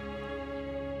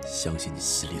相信你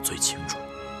心里最清楚。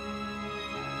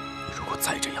你如果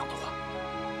再这样的话，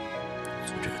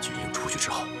从这个军营出去之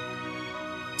后，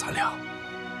咱俩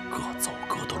各走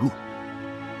各的路。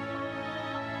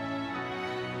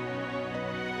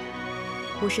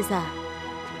513，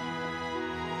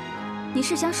你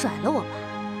是想甩了我吧？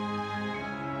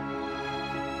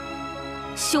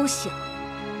休想！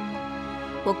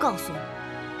我告诉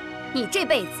你，你这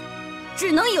辈子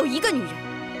只能有一个女人，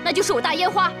那就是我大烟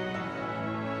花。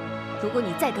如果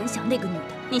你再敢想那个女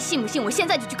的，你信不信我现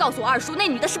在就去告诉我二叔，那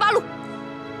女的18路。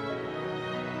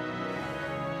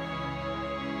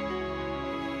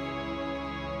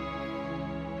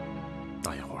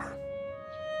大野花，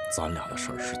咱俩的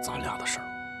事儿是咱俩的事儿，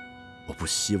我不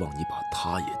希望你把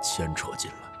她也牵扯进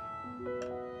来。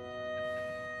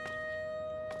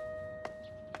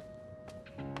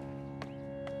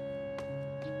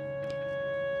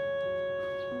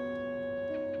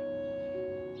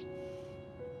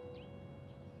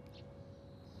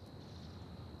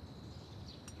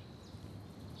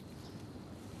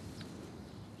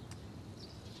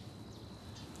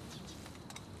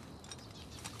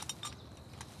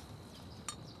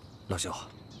老兄，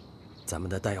咱们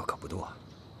的弹药可不多，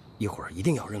一会儿一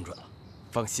定要扔准了。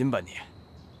放心吧你，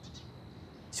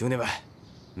兄弟们，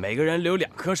每个人留2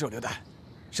颗手榴弹，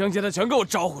剩下的全给我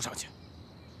招呼上去。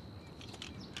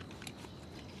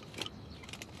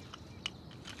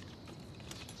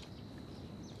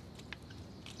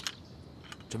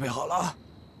准备好了啊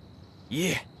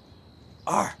！1、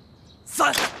2、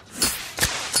3。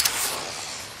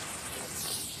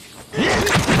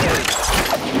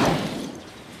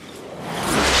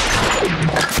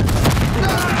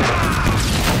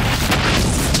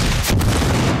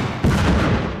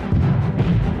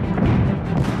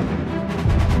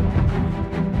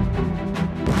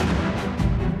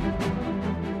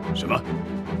什么？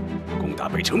攻打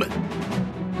北城门，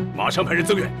马上派人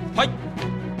增援。嗨！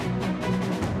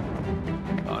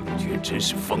大陆军真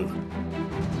是疯了。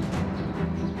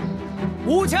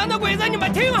5强的鬼子，你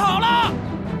们听好了，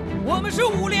我们是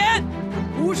5连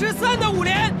，513的5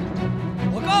连。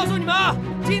我告诉你们啊，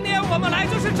今天我们来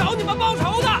就是找你们报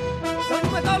仇的。等你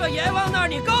们到了阎王那儿，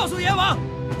你告诉阎王，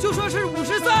就说是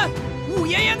513武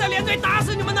爷爷的连队打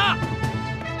死你们的。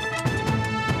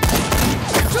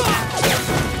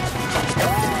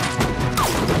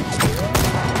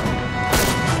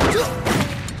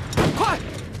快！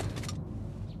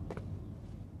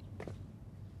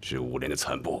是5连的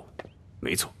残部，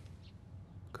没错。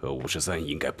可513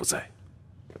应该不在。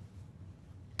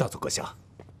大佐阁下，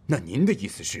那您的意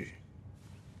思是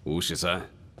？513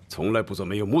从来不做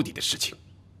没有目的的事情，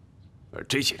而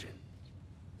这些人，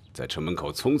在城门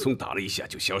口匆匆打了一下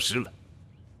就消失了。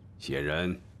显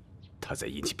然，他在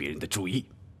引起别人的注意，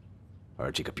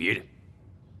而这个别人，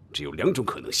只有2种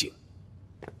可能性：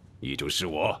一种是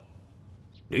我，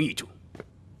另一种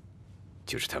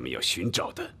就是他们要寻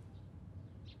找的。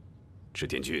池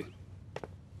田君，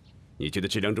你觉得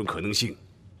这2种可能性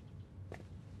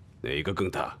哪个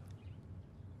更大？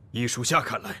依属下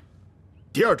看来，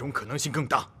第2种可能性更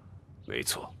大。没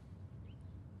错，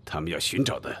他们要寻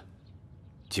找的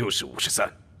就是513。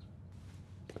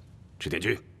池田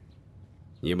君，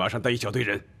你马上带一小队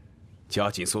人，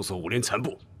加紧搜索5连残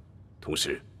部，同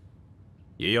时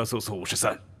也要搜索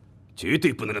513，绝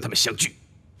对不能让他们相聚。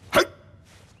嘿，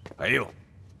还有，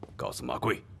告诉马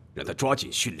贵，让他抓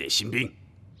紧训练新兵，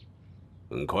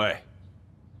很快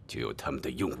就有他们的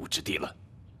用武之地了。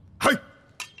嘿。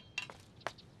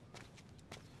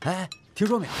哎，听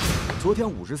说没有？昨天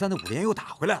513的5连又打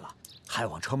回来了，还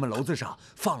往城门楼子上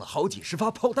放了好几10发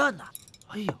炮弹呢。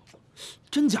哎呦，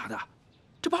真假的？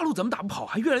这八路怎么打不跑，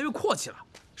还越来越阔气了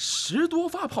？10多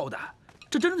发炮弹，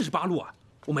这真的是八路啊？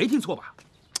我没听错吧？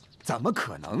怎么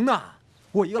可能呢？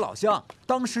我一个老乡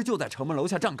当时就在城门楼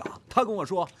下站岗，他跟我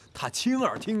说，他亲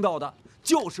耳听到的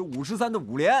就是513的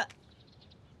5连。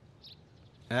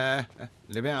哎，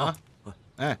里边啊，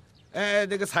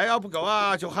那个菜要不够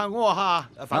啊，就喊我哈，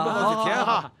饭不够就添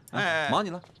哈。哎，忙你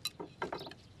了。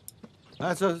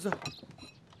哎，走。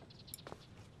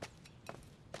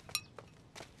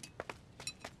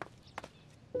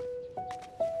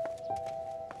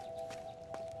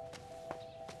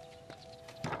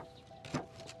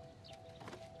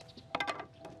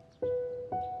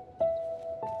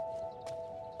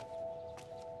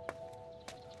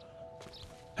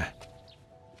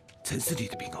真是你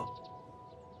的病哦。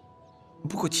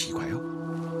不过奇怪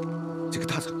哦，这个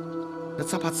大长，那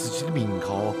咋把自己的名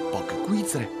号报给鬼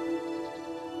子呢？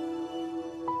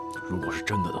如果是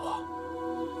真的的话，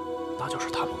那就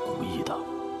是他们故意的。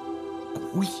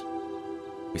故意？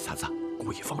为啥子？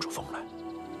故意放出风来，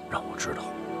让我知道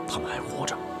他们还活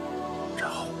着，然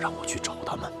后让我去找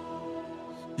他们。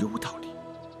有道理。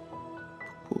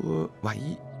不过万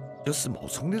一要是冒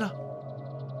充的呢？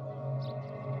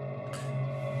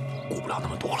顾不了那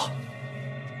么多了。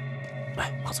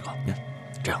哎，马子哥，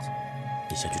这样子，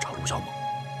你先去找陆小猛，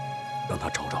让他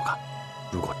找找看，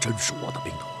如果真是我的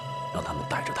兵的话，让他们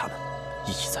带着他们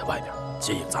一起在外面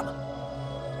接应咱们。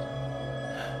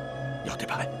要得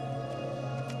吧？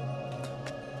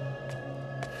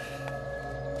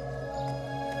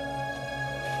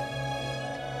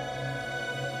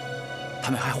他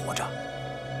们还活着，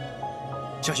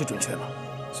消息准确吗？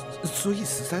所以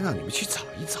是想让你们去找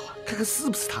一找啊，看看是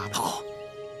不是他们。好，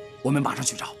我们马上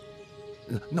去找。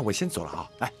那我先走了啊。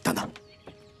哎，等等，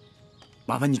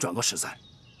麻烦你转个13，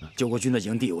救国军的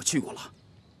营地我去过了，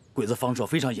鬼子防守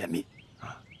非常严密，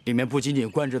里面不仅仅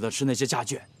关着的是那些家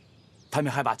眷，他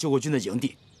们还把救国军的营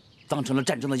地当成了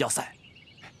战争的要塞，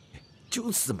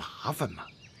就是麻烦嘛。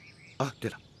啊，对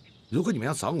了，如果你们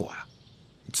要找我啊，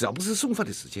只要不是送饭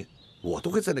的时间，我都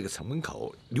会在那个城门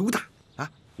口溜达啊。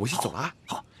我先走了啊。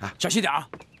好啊，小心点啊。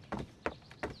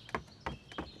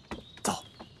走。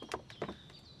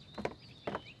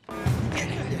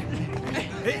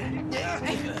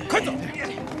快走！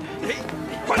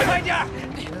快点！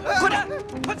快点！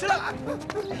快起来！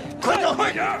快走！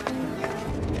快点！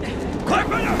快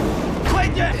点！快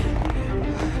点！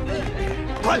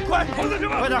快！猴子什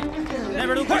么？快点！那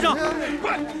边都快上！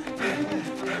快！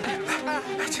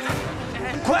起来！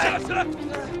快起来！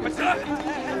快起来！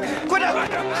快点！快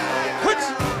点！快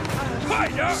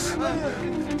点！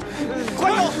快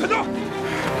走！快走！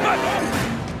快走！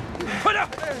快点！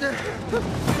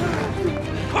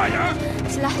快点！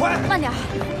起来，快，慢点，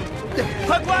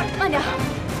快，慢点，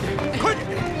快，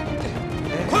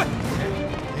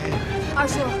二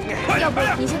叔，要不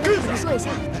你先跟主子说一下，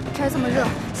天这么热，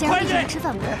先让弟兄们吃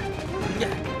饭吧。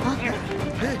啊！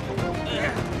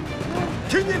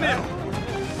听见没有？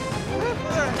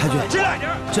太君，进来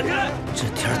点，这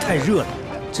天太热了，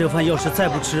这饭要是再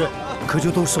不吃，可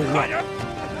就都馊了。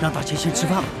让大家先吃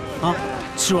饭吧，啊！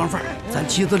吃完饭咱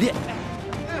接着练。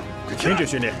停止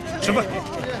训练，吃饭。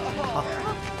好，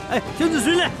哎，停止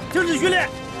训练，停止训练！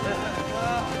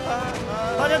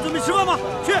大家准备吃饭吗？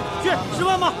去吃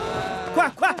饭吗？快，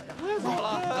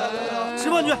吃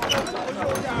饭去！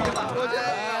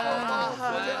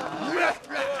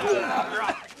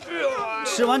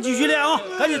吃完继续练啊！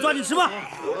赶紧抓紧吃饭！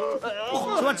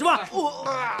吃饭！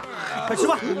快吃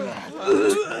饭！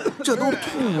这都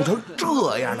吐成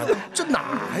这样了，这哪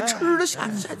还吃得下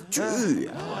去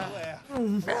呀？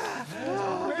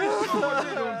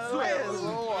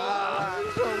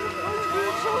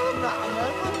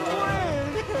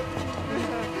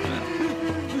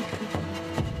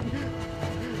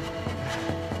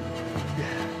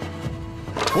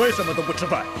为什么都不吃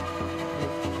饭？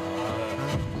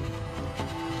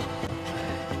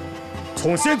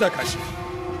从现在开始，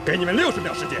给你们60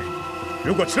秒时间，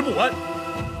如果吃不完，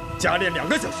加练2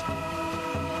个小时。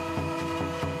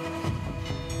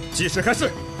计时开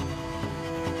始。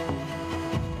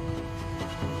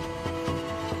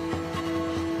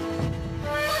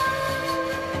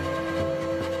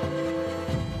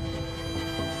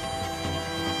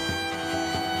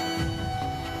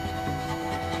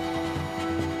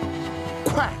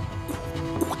快，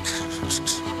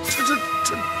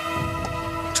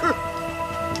吃！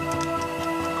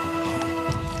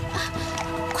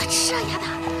快吃啊，丫的，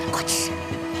快吃！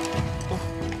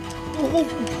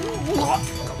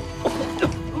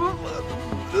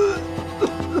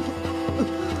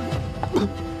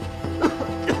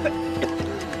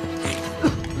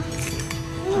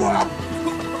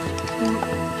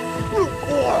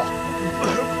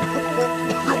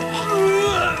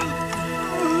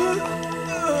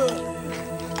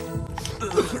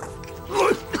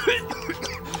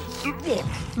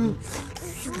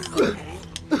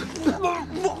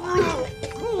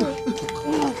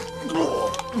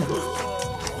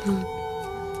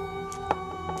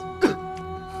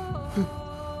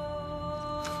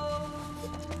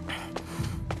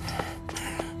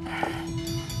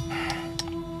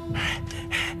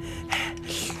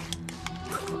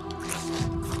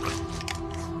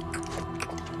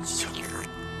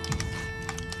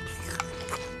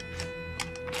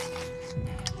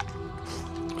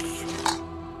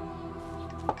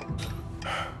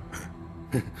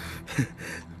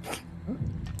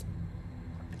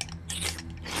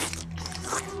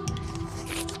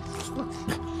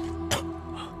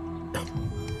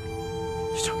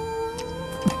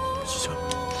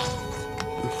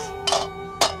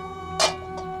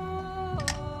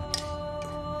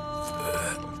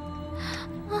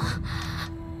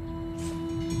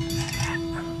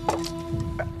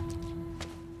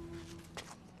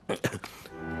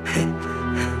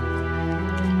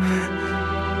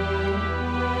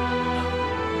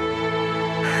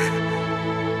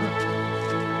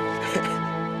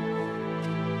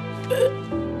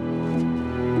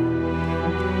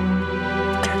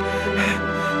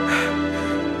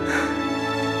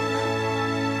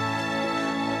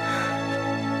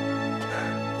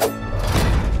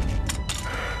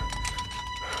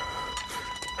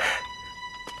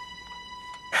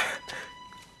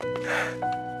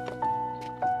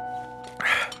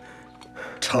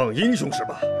唱英雄是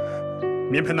吧？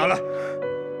面盆拿来。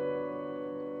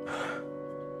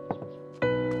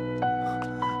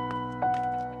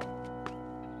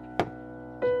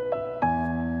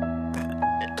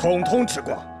统统吃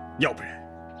光，要不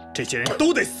然这些人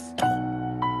都得死。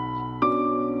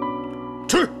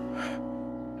吃。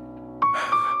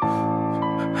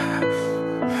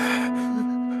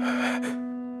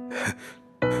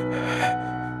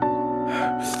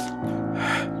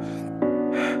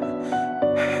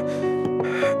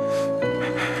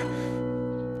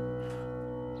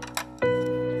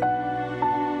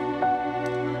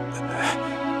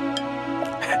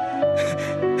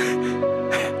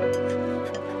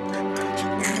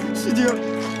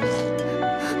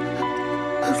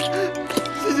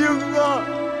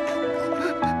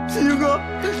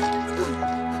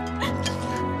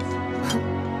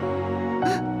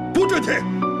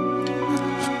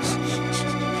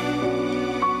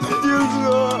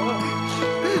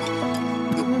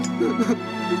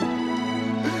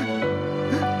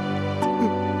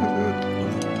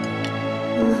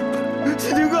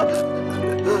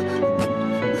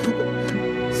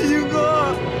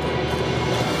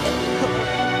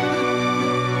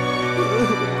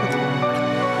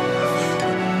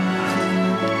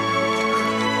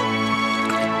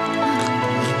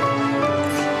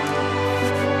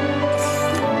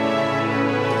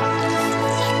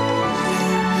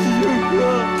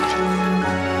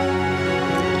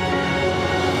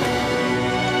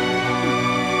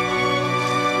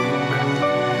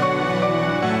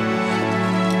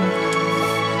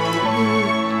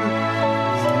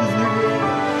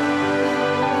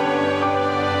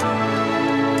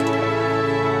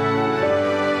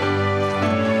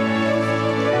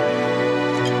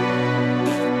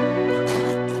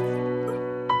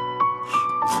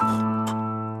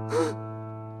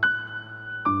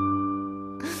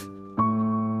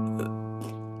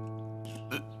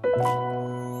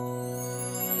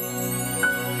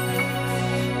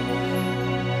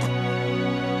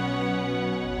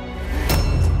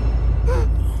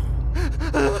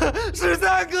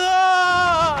 13哥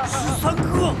，13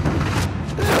哥！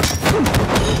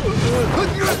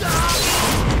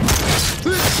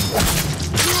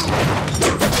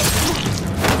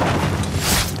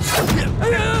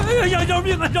哎呀，饶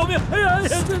命啊，饶命！哎呀，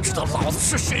知道老子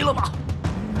是谁了吗？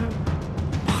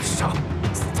马上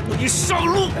送你上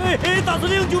路！哎，大司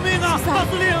令，救命啊！大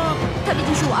司令，他毕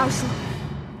竟是我二叔，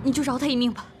你就饶他一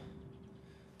命吧。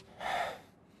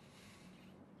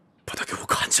把他给我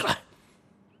砍起来！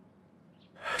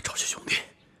 找些兄弟，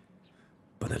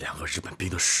把那2个日本兵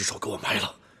的尸首给我埋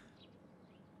了。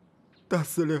大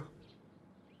司令，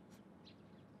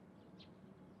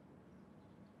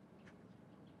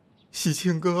喜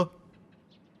庆哥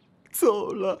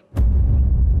走了。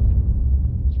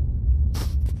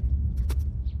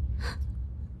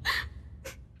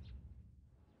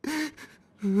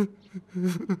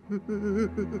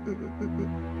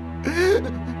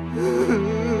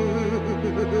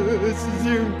喜庆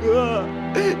哥，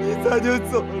你咋就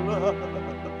走了？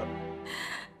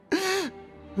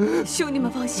兄弟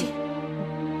们放心，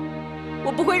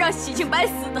我不会让喜庆白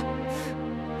死的。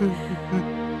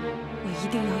我一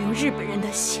定要用日本人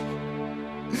的血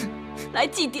来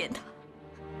祭奠他。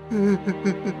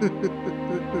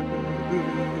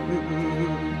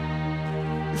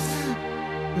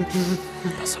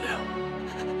大司令，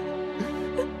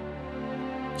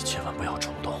你千万不要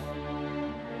冲动。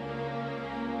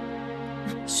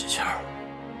喜庆儿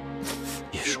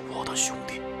也是我的兄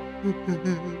弟，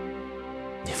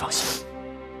你放心，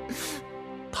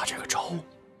他这个仇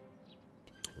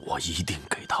我一定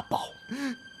给他报。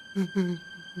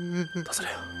大司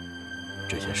令，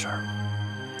这件事儿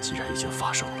既然已经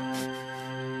发生了，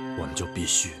我们就必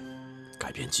须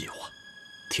改变计划，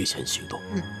提前行动。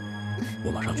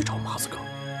我马上去找麻子哥，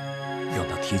让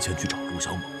他提前去找卢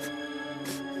小猛。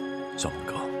小猛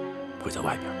哥会在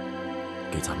外边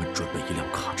给咱们准备一辆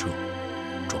卡车，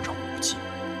装上武器，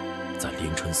在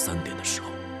凌晨3点的时候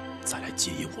再来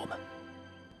接应我们。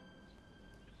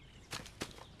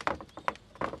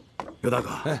刘大哥，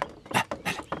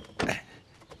来，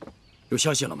有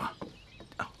消息了吗？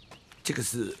这个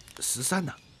是13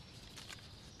呢，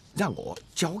让我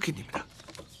交给你们的。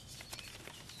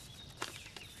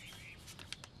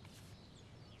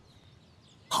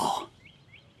好，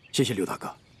谢谢刘大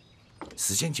哥。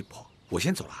时间紧迫，我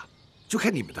先走了，就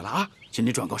看你们的了啊！请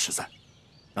你转告13，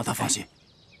让他放心。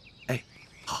哎，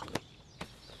好。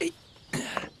哎，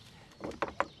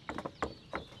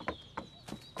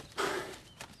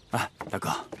大哥，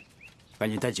赶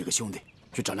紧带几个兄弟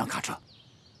去找辆卡车。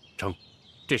成，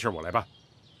这事儿我来办。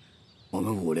我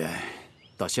们5连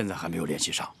到现在还没有联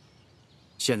系上，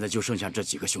现在就剩下这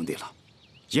几个兄弟了，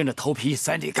硬着头皮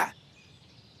3里干，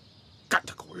干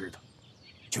他狗日的！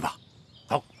去吧。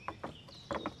好。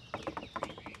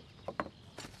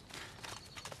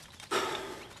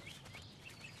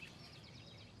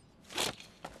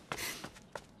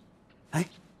哎，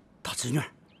大侄女，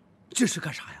这是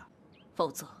干啥呀？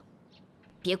否则，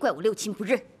别怪我六亲不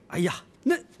认。哎呀，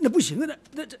那不行啊，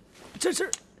这是，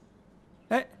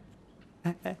哎，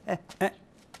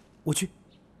我去。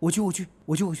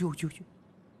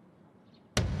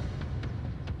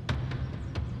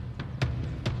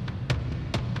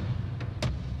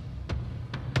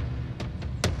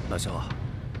老肖，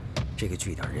这个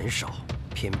据点人少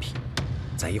偏僻，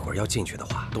再一会儿要进去的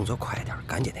话，动作快点，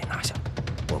赶紧得拿下。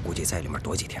我估计在里面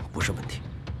躲几天不是问题。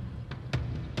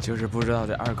就是不知道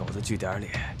这二狗子据点里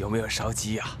有没有烧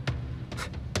鸡呀？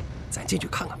咱进去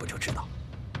看看不就知道。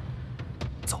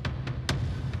走。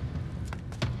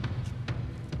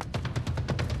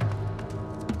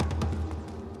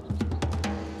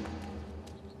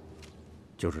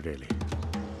就是这里，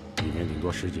里面顶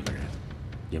多10几个人，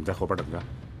你们在后边等着，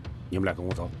你们俩跟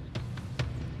我走。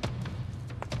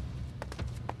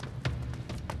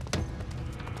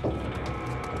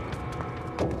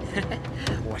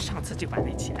我上次就把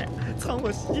那钱藏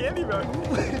我鞋里边。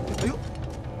哎呦，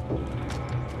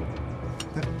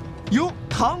哟，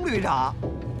唐队长！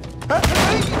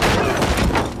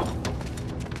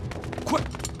快！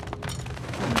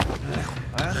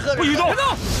不许动！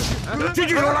举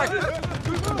起手来！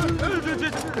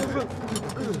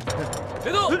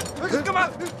别动！干嘛？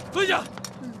蹲下！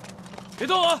别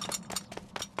动啊！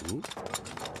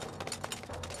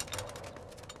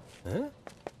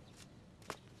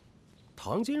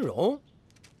唐金荣，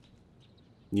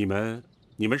你们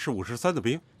是53的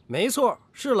兵？没错，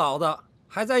是老的，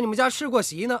还在你们家吃过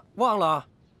席呢，忘了啊？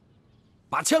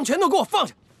把枪全都给我放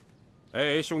下！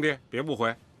哎，兄弟，别误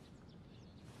会。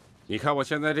你看我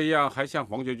现在这样，还像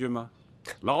黄觉军吗？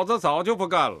老子早就不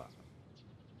干了。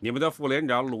你们的副连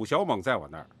长鲁小猛在我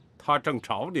那儿，他正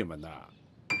找你们呢。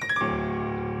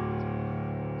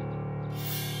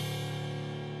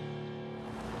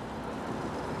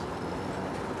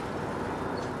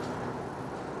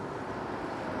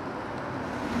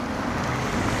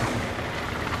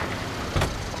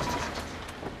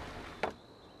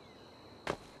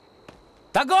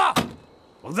大哥，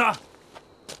猛子，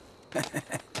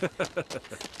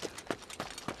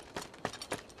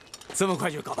这么快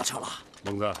就搞到车了？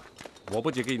猛子，我不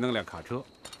仅给你弄辆卡车，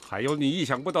还有你意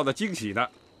想不到的惊喜呢。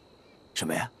什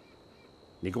么呀？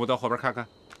你跟我到后边看看。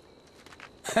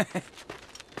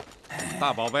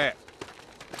大宝贝。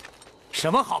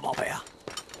什么好宝贝啊？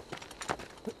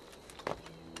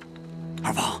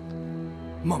二宝，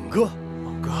猛哥，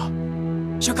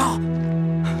小刚，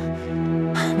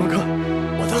猛哥，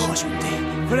我的好兄弟，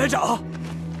副连长。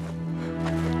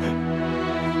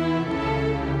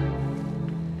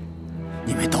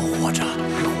你们都活着，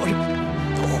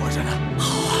都活着呢。好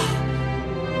啊，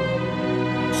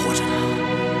活着呢。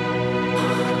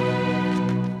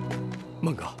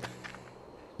孟哥，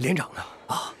连长呢？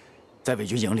啊，在伪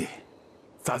军营里。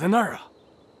咋在那儿啊？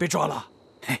被抓了？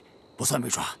嘿，不算被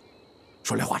抓，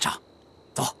说来话长。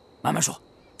走，慢慢说。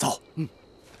走，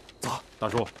走。大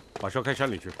叔，把车开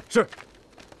山里去。是。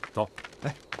走。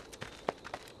来。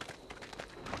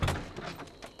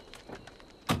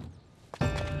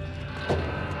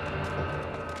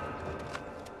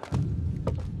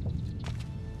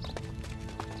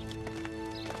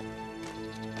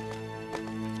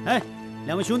哎，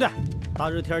两位兄弟，大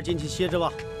热天进去歇着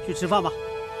吧，去吃饭吧。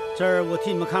这儿我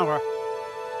替你们看会儿。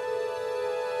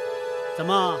怎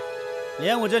么，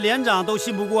连我这连长都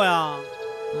信不过呀？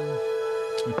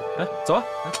哎，走啊，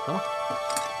来，走吧。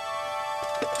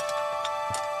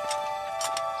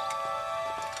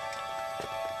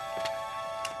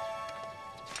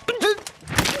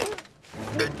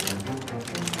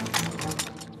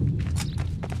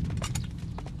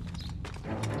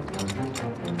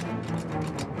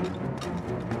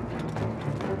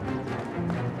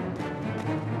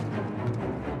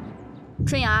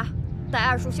春芽，带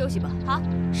二叔休息吧。好，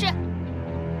是。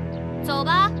走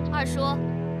吧，二叔。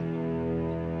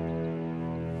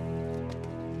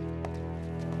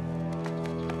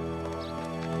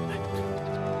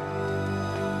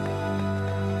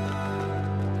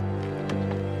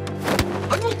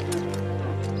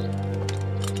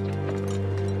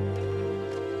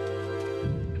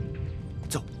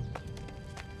走。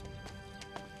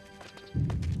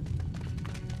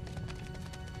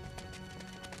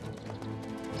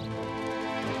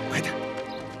快点！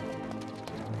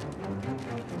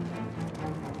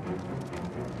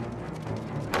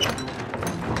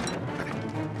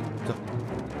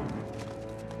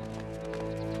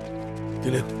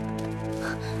丁玲，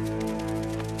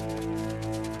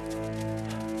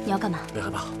你要干嘛？别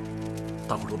害怕，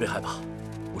大伙儿都别害怕，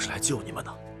我是来救你们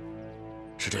的。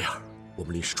是这样，我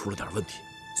们临时出了点问题，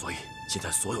所以现在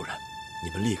所有人，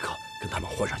你们立刻跟他们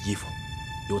换上衣服，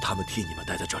由他们替你们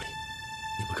待在这里。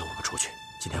你们跟我们出去，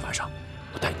今天晚上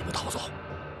我带你们逃走。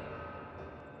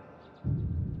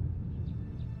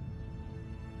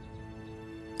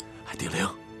哎，丁玲，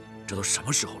这都什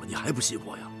么时候了，你还不信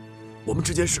我呀？我们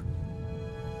之间是……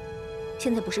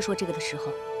现在不是说这个的时候，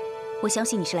我相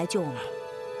信你是来救我们的，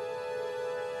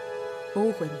我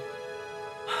误会你了。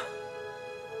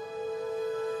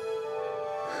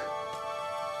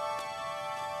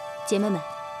姐妹们，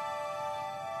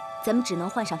咱们只能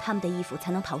换上他们的衣服才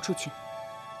能逃出去。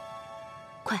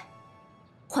快，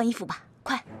换衣服吧，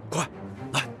快！快，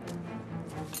来！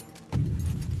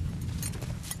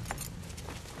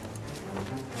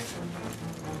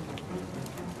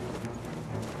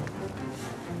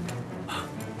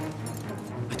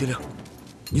哎，丁玲，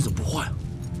你怎么不换呀？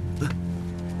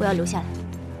我要留下来。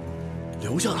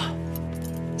留下来？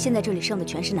现在这里剩的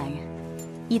全是男人，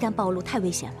一旦暴露太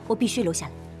危险了，我必须留下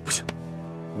来。不行，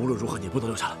无论如何你不能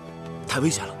留下来，太危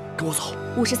险了，跟我走。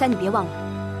53，你别忘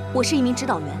了，我是一名指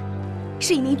导员，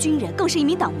是一名军人，更是一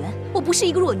名党员，我不是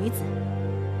一个弱女子。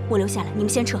我留下来，你们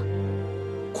先撤。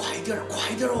快点，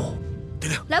快点哦！丁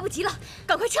玲，来不及了，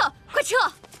赶快撤，快撤！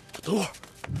等会儿，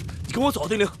你跟我走，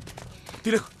丁玲，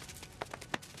丁玲，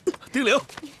丁玲，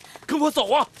跟我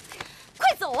走啊！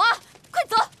快走啊！快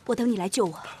走！我等你来救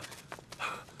我。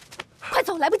快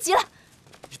走，来不及了！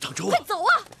你等着我！快走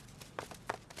啊！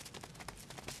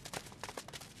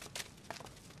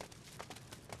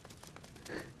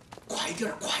快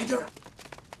点，快点！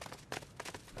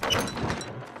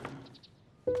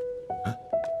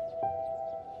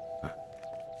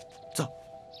走。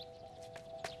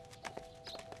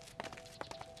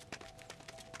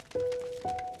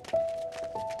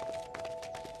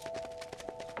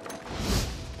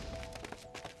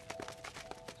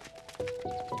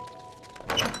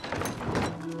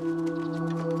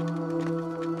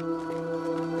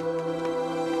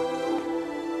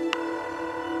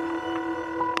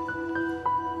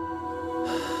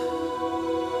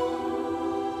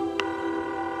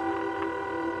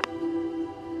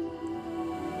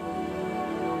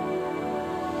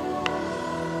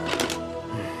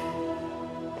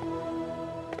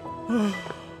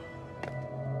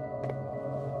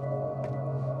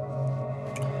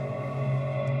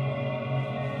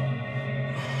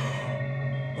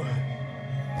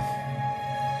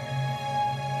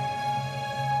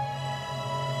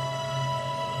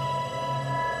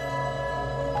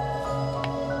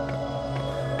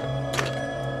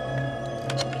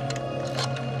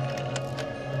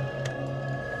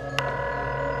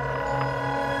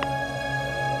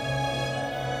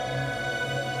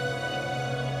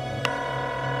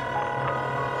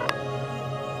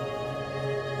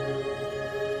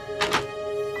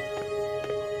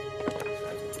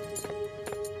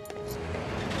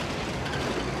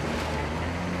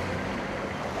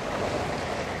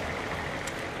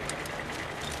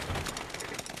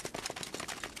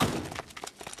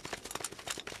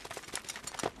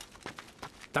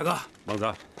大哥，猛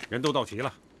子，人都到齐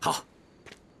了。好，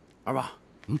二爸，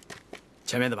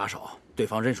前面的把守，对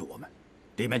方认识我们，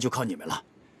里面就靠你们了。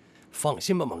放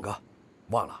心吧，猛哥，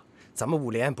忘了咱们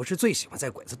5连不是最喜欢在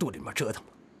鬼子肚里面折腾吗？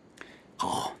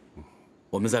好，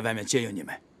我们在外面接应你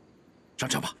们，上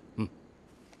车吧。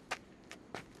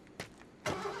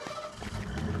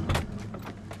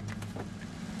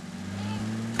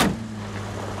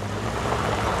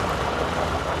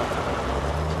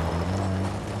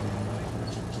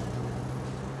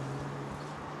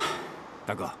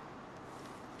大哥，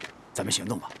咱们行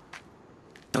动吧。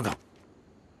等等，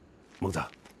猛子，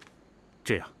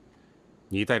这样，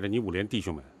你带着你5连弟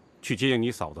兄们去接应你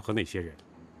嫂子和那些人。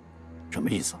什么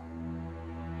意思？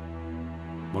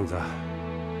猛子，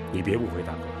你别误会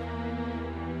大哥，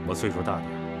我岁数大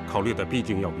点，考虑的毕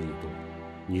竟要比你多。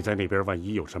你在那边万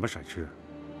一有什么闪失，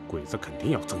鬼子肯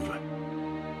定要增援。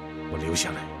我留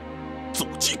下来阻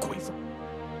击鬼子。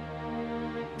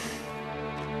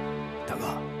大哥，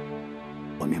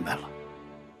我明白了。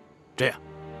这样，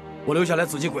我留下来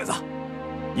阻击鬼子，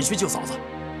你去救嫂子。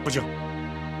不行，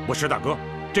我是大哥，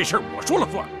这事儿我说了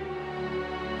算。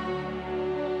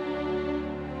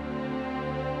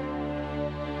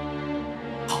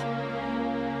好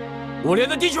，5连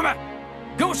的弟兄们，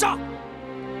跟我上，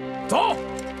走。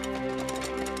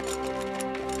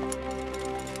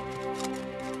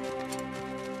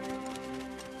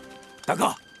大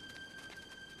哥，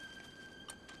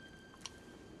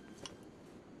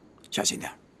小心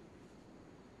点。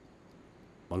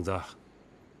猛子，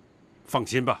放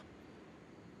心吧，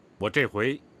我这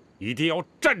回一定要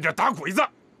站着打鬼子。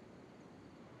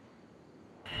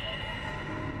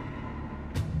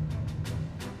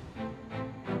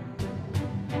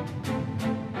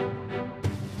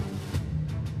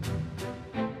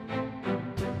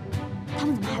他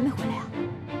们怎么还没回来啊？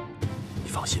你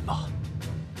放心吧，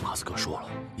马斯克说了，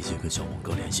已经跟小蒙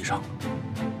哥联系上了，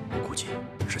我估计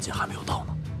时间还没有到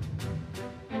呢。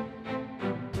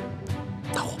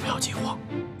但我不要惊慌，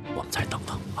我们再等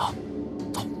等啊！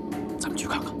走，咱们去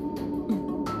看看。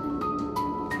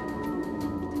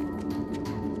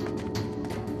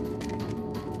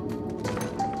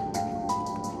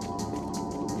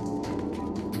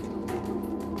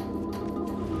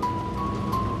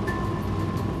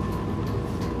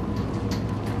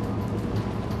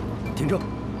停车！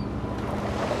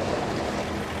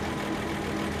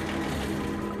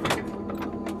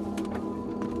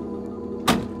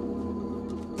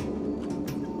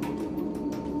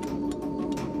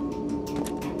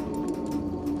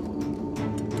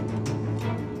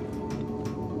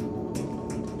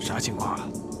啥情况啊？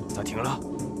咋停了？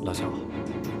老肖，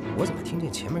我怎么听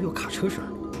见前面有卡车声？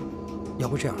要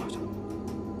不这样，老肖，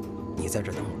你在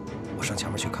这等我，我上前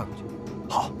面去看看去。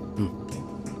好，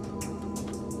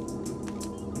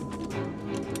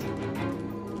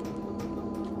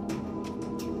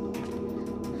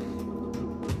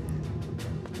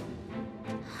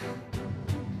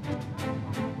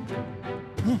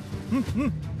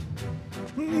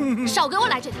少给我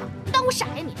来这套，当我傻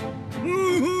呀你！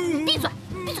闭嘴！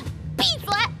闭嘴！闭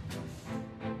嘴！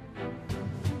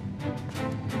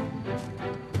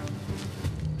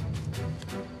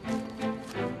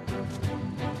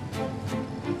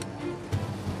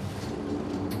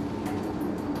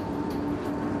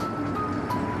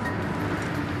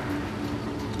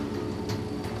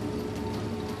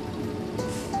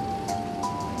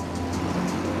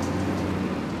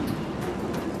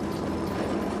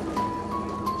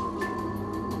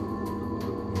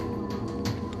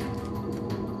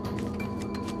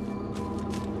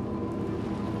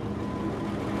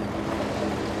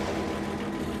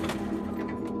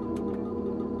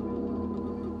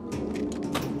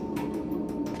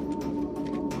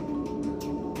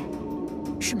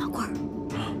是马褂儿，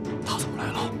他怎么来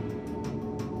了？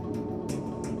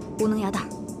无能鸭蛋，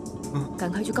赶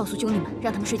快去告诉兄弟们，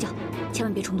让他们睡觉，千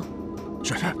万别冲动。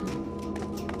是。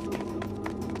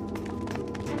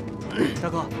大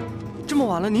哥，这么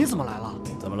晚了你怎么来了？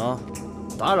怎么了？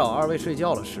打扰二位睡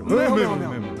觉了是吗？没有。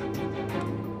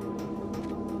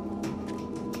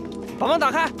把门打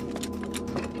开。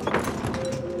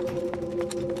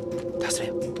大司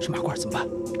令，是马褂，怎么办？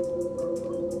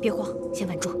别慌，先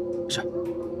稳住。是。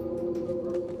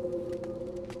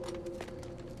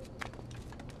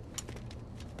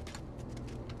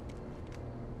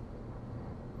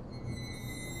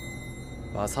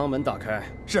把舱门打开。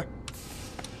是。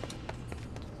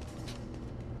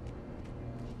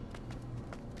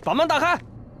把门打开。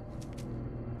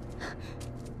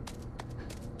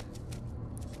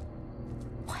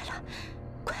坏了，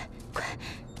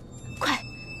快，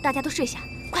大家都睡下，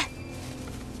快！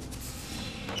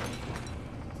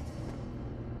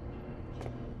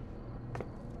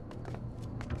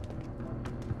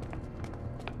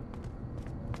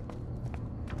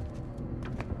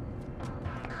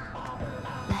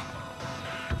来，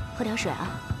喝点水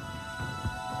啊！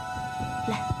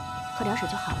来，喝点水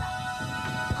就好了。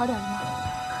好点了吗？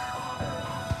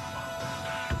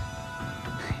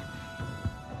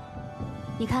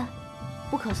你看，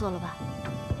不咳嗽了吧？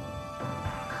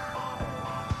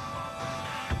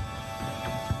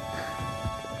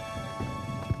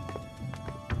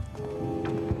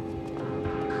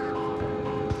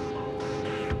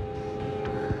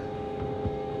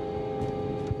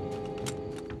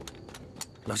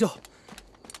老肖，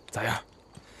咋样？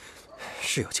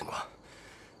是有情况，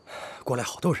过来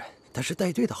好多人。但是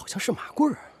带队的好像是马褂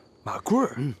儿。马褂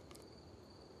儿？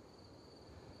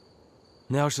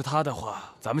那要是他的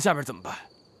话，咱们下边怎么办？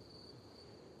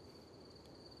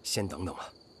先等等吧。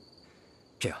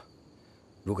这样，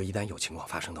如果一旦有情况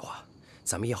发生的话，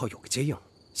咱们也好有个接应。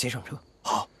先上车。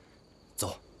好，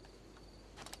走。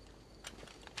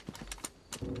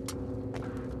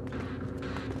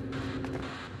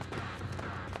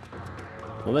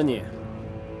我问你，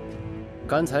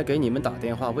刚才给你们打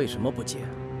电话为什么不接？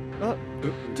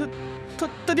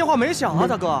他电话没响啊，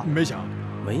大哥。没响。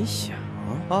没响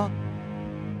啊？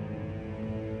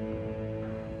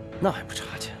那还不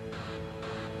差钱？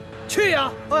去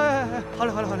呀！哎，好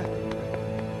嘞。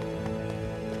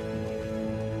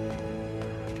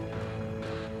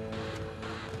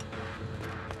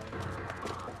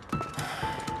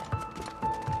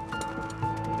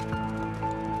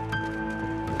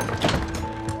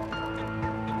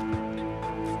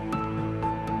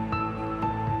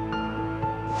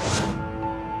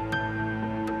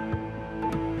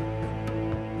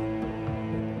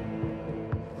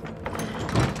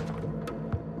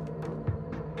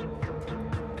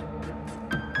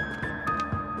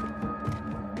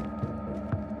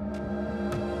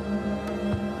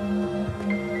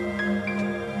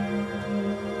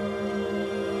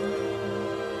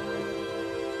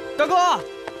大哥，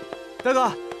大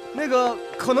哥，那个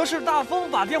可能是大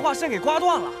风把电话线给刮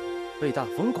断了。被大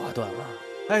风刮断了？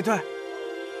哎，对。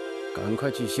赶快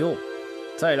去修，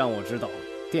再让我知道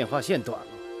电话线断了，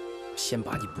先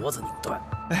把你脖子拧断。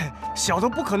哎，小的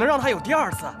不可能让他有第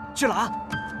二次。去了啊。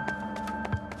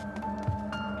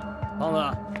胖子。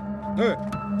哎。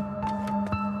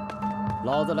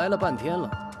老子来了半天了，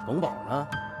冯宝呢？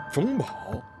冯宝，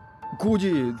估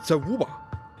计在屋吧。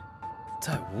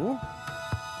在屋？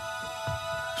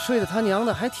睡得他娘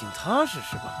的还挺踏实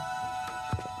是吧？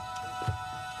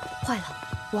坏了，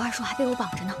我二叔还被我绑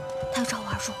着呢，他要找我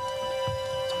二叔。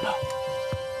怎么了？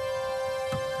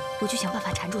我去想办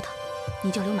法缠住他，你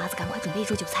叫刘麻子赶快准备一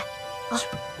桌酒菜啊！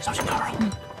小心点啊！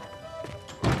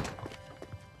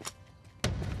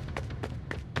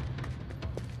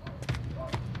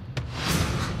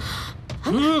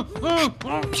闭嘴！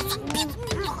闭嘴！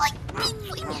闭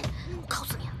嘴！你！我告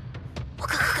诉你，我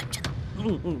可狠着呢！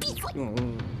闭嘴！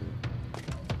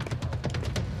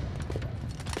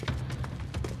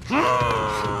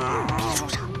别出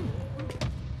声！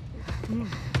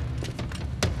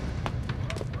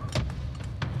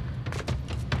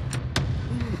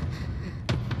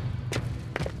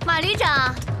马旅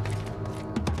长。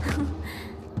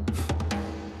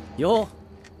哟，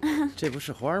这不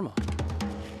是花吗？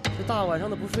这大晚上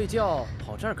的不睡觉，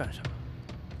跑这儿干什么？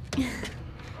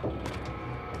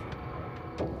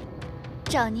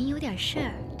找您有点事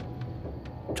儿。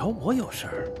找我有事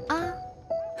儿啊？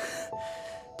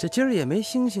这今儿也没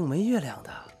星星没月亮的，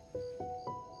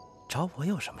找我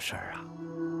有什么事儿啊？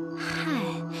嗨，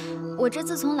我这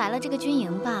自从来了这个军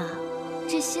营吧，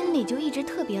这心里就一直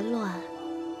特别乱。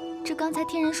这刚才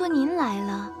听人说您来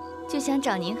了，就想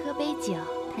找您喝杯酒，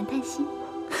谈谈心。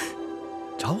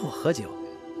找我喝酒？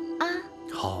啊？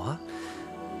好啊，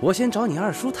我先找你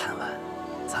二叔谈完，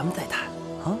咱们再谈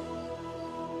啊。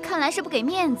看来是不给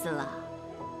面子了。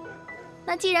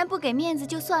那既然不给面子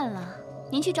就算了，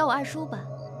您去找我二叔吧。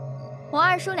我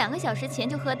二叔2个小时前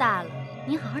就喝大了，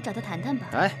您好好找他谈谈吧。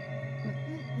哎，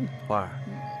花儿，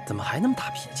怎么还那么大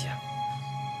脾气啊？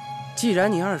既然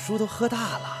你二叔都喝大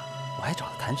了，我还找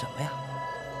他谈什么呀？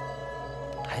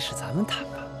还是咱们谈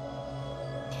吧。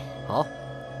好，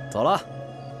走了。